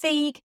met Paul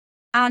Feig,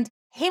 and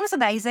he was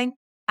amazing,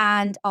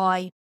 and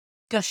I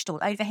gushed all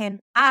over him,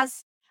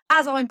 as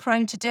I'm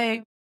prone to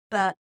do.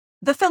 But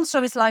the Film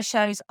Stories live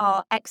shows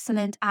are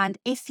excellent, and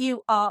if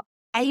you are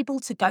able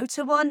to go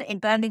to one in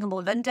Birmingham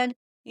or London,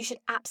 you should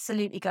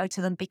absolutely go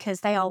to them because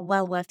they are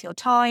well worth your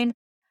time.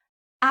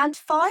 And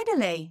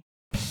finally,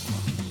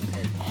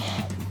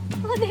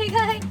 お願い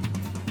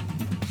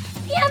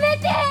やめ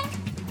て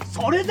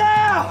それだ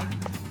よ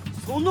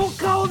その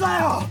顔だ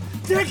よ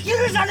でき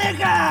るじゃねえ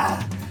か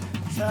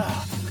さ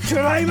あク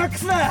ライマック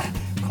スだ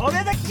こ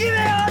れで決めよ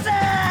うぜ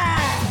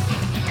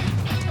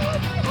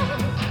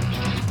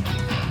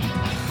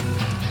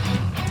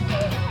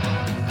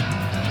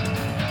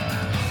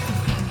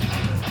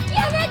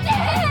やめて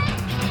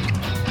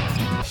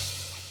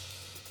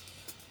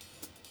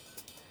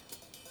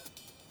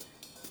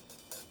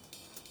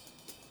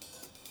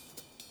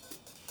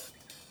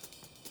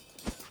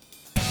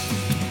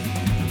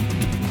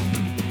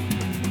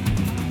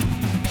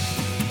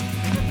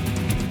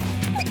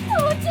父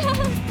ちゃん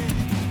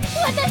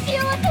私お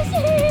願い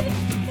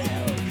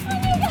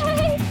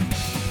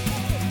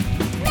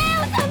目を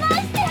覚まし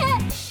て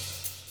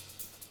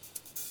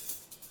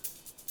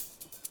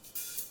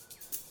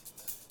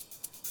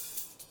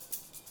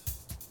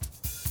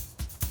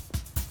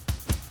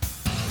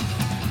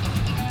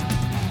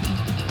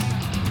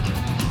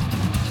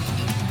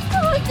父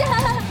ちゃん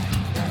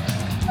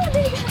お願い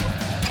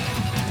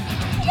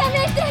やめ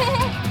て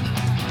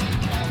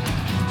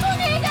お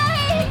願い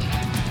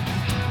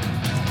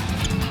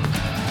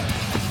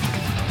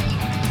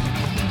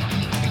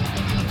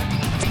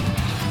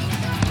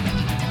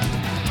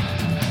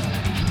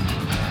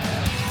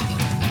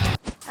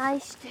愛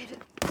してる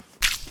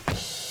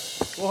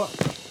おい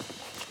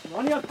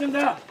何やってんだ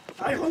よ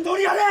台本通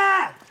りやれ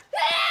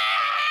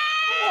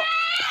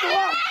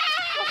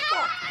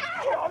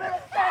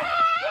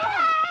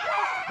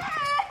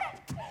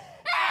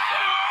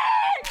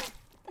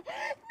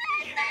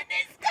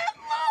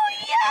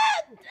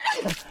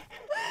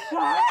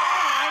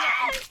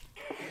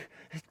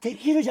で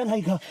きるじゃな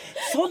いか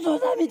その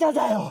涙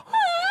だよ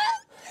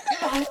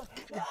さ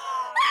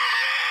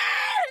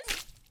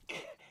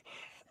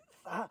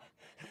あ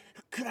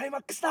クライマ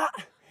ックスだ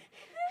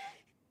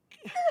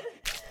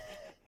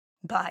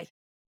bye.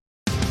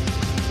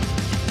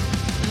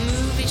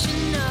 Movie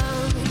should know.